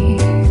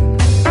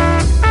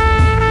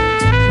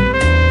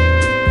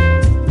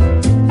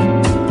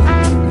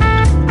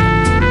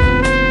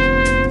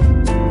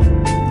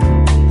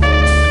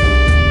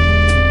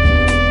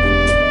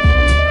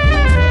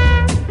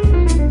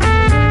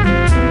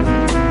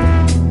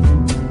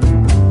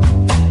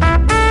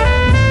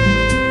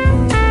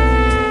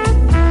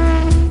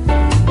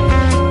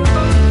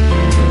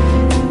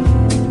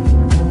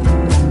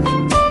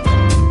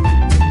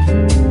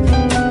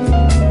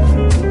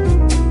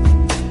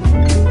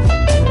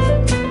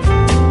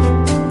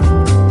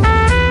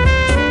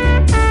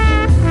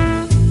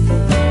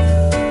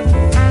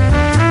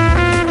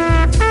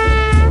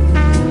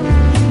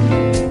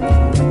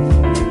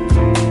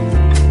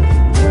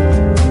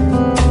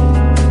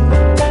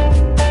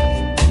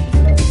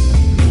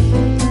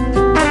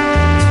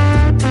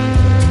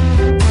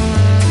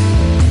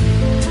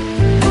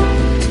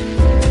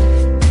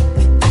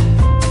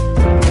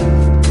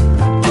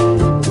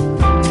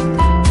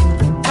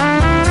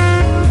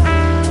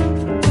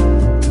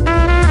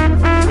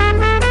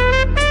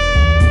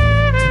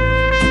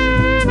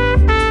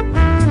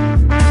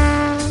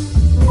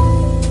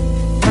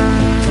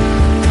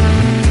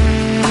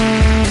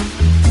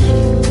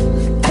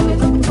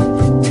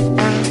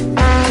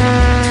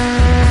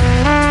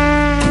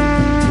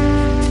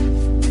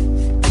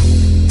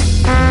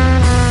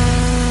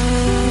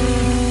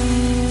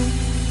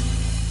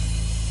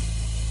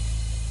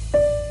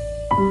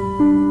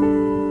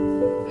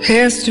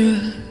 Here's to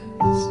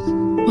us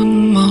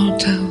one more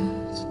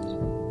toast,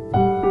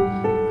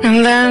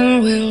 and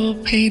then we'll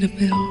pay the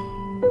bill.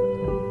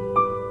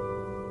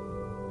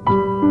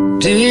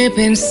 Deep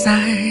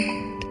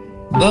inside,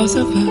 both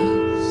of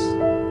us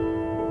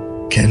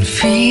can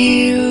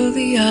feel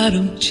the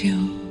autumn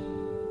chill.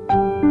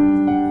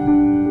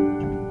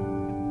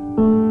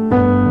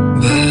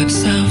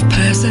 Birds of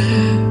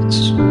passage,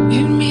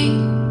 you and me,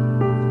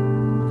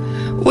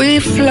 we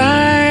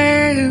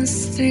fly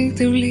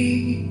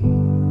instinctively.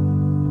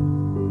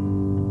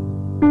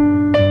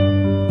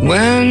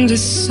 When the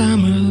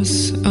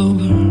summer's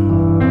over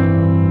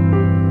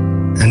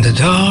and the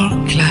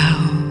dark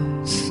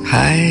clouds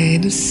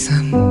hide the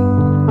sun,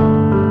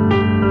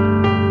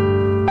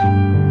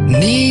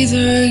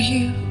 neither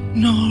you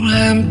nor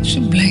I'm to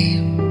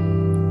blame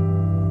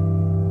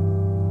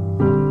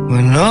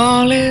when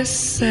all is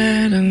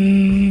said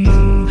and done.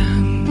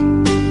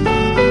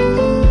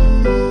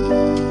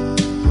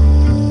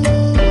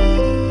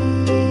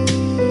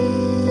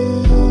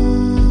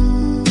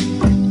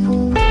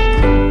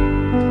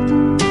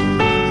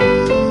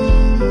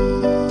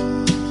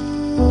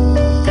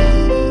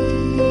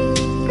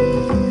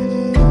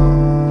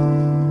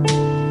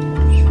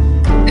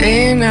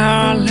 In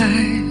our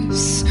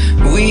lives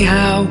we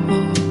have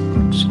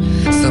walked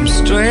some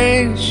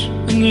strange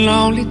and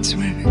lonely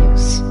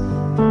tracks,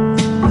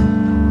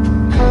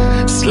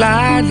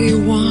 slightly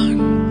worn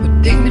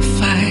but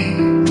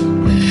dignified,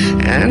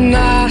 and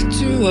not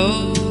too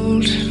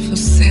old for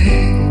sex.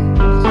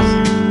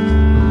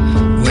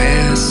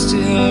 We're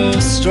still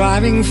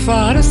striving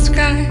for the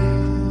sky,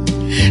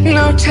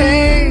 no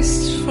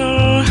taste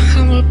for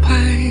humble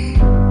pie.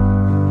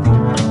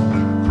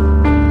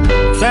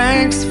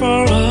 Thanks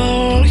for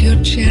all your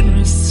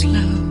generous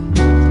love,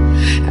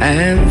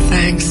 and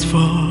thanks for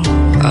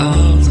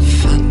all the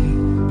fun.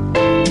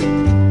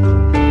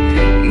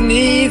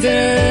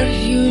 Neither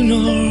you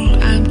nor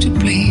I'm to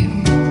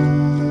blame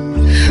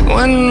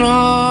when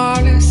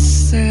all is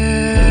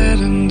said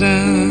and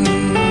done.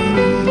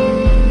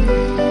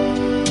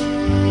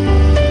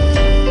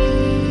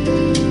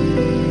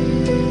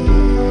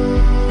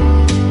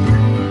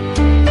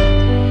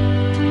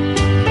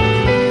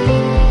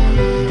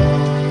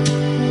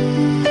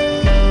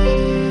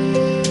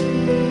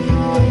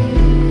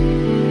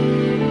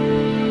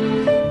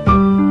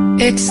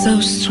 It's so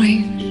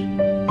strange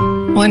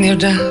when you're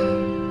down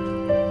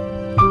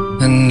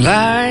and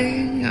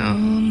lying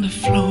on the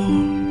floor,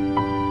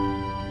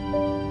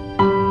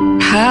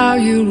 how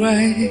you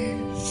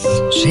rise,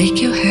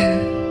 shake your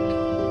head,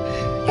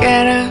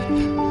 get up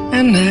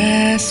and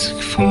ask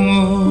for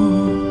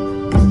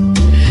more.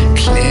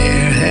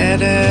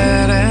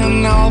 Clear-headed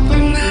and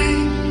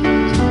open-eyed,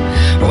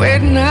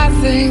 with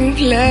nothing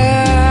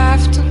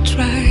left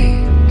untried,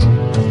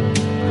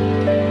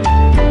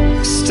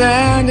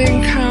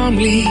 standing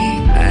calmly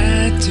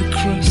at the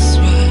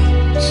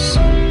crossroads,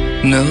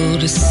 no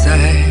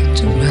desire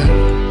to run.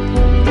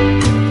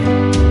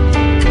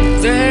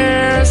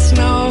 There's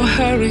no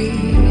hurry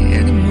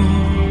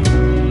anymore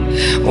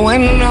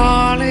when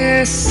all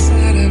is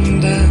said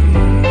and done.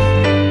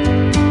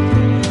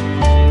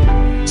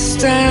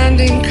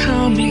 Standing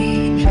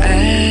calmly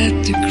at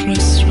the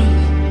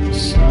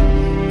crossroads,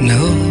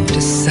 no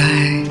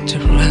desire to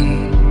run.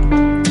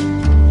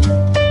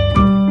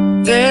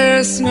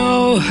 There's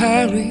no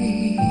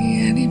hurry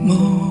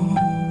anymore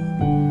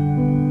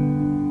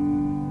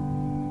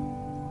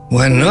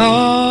when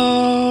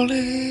all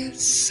is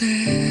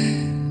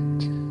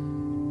said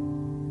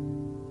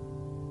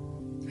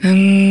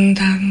and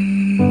done.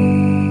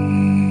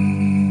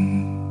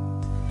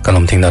 刚才我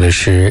们听到的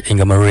是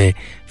Inga Marie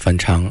翻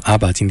唱阿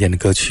爸经典的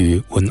歌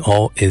曲 When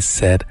All Is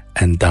Said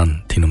and Done。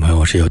 听众朋友，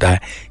我是有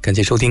代，感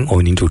谢收听我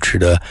为您主持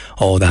的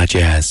All That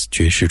Jazz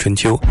爵士春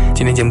秋。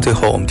今天节目最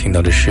后我们听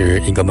到的是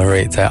Inga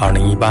Marie 在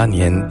2018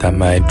年丹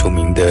麦著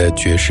名的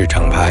爵士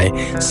厂牌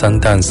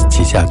Sundance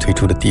旗下推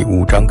出的第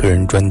5张个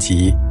人专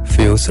辑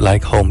Feels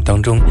Like Home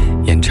当中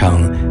演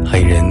唱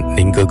黑人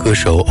灵歌歌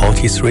手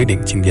Otis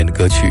Redding 经典的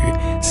歌曲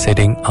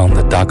Sitting on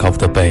the Dock of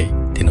the Bay。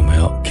 听众朋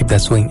友 Keep that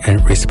swing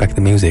and respect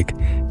the music。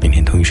 明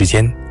天同一时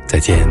间再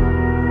见。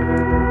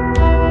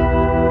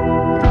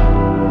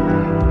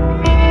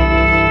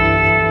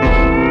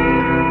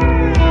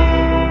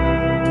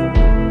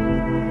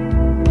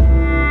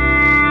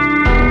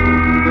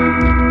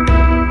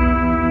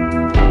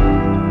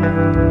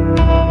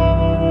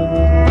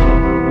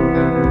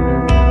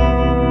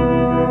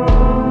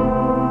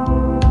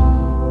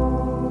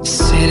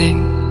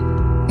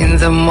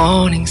The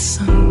morning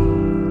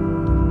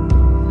sun,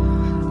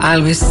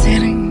 I'll be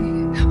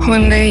sitting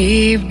when the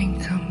evening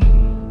comes,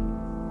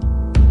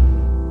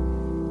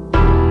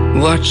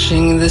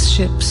 watching the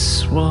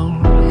ships roll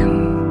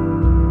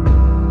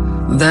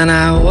in, then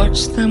I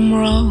watch them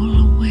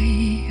roll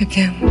away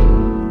again.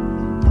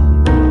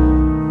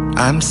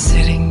 I'm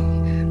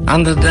sitting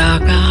on the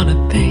dock of the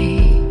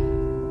bay,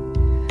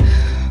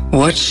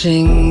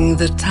 watching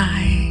the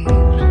tide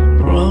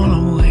roll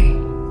away.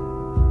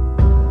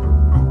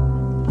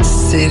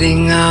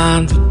 Sitting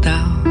on the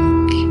dock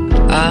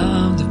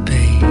of the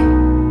bay,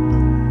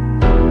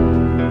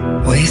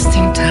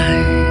 wasting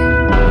time.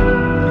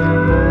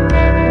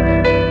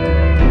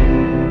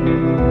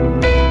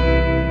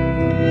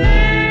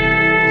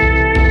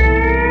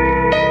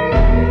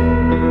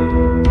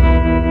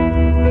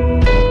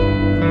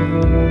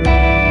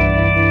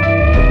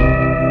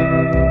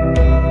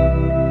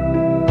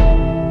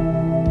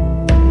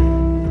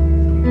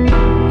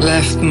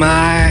 Left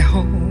my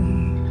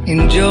home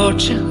in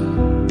Georgia,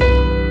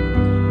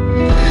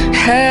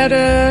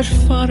 headed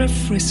for the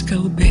Frisco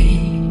Bay,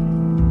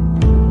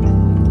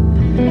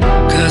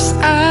 'cause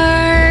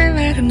I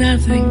had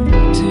nothing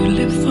to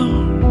live for.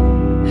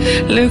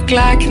 Look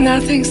like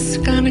nothing's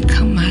gonna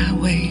come my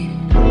way.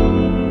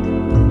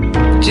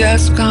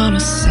 Just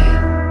gonna sit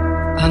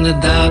on the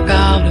dock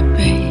of the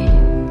bay,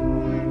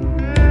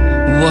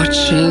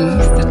 watching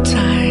the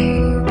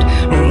tide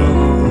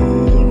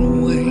roll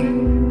away.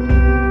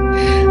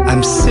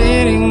 I'm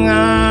sitting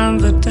on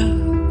the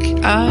dock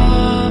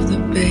of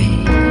the bay,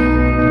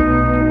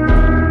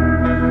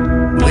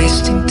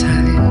 wasting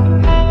time.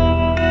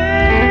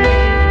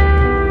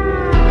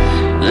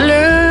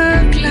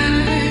 Look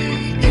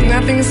like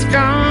nothing's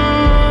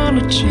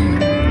gonna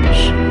change.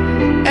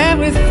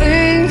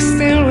 Everything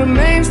still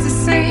remains the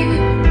same.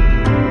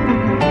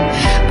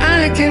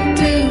 I can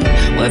do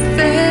what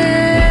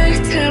they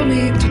tell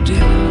me to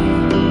do.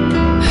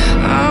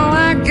 Oh,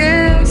 I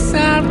guess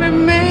I'll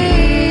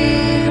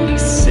remain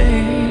the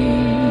same.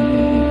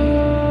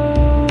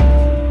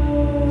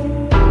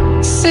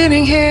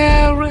 Sitting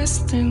here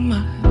resting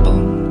my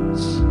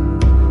bones,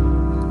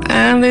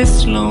 and this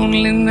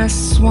loneliness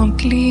won't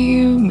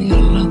leave me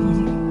alone.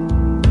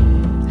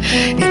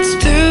 It's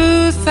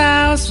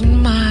 2,000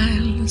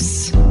 miles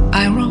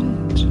I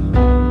rode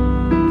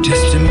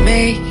just to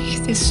make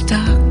this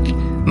dock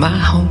my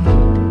home.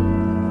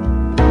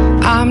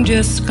 I'm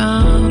just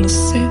gonna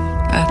sit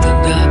at the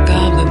dock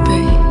of the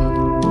bay,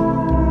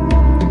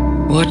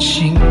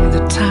 watching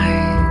the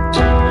tide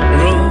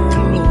roll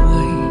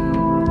away.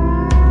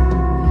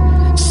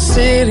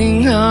 Sitting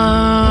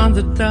on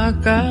the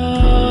dock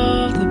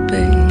of the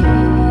bay,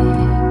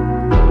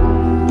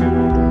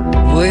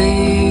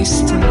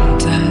 wasting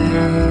time.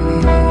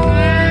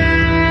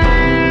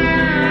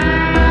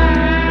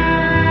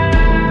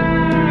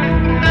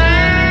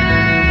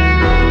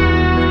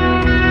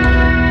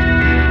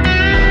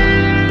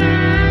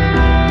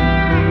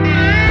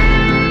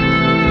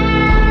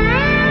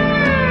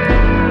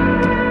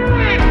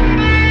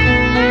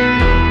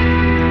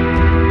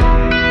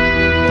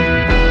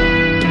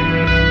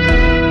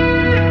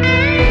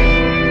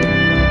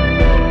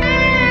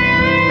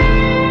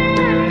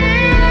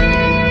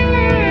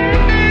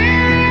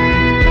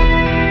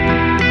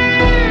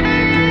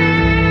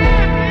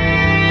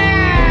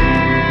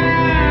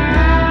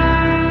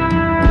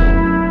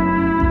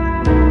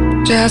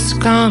 Just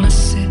gonna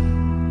sit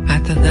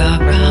at the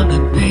dock of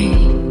the bay,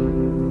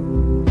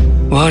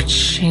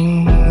 watching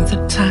the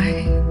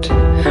tide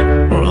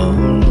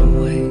roll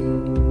away.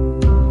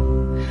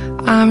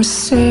 I'm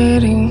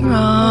sitting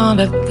on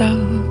the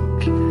dock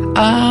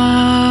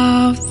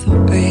of the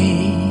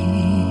bay,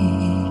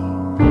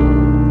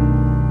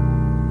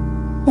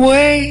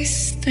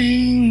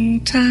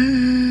 wasting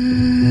time.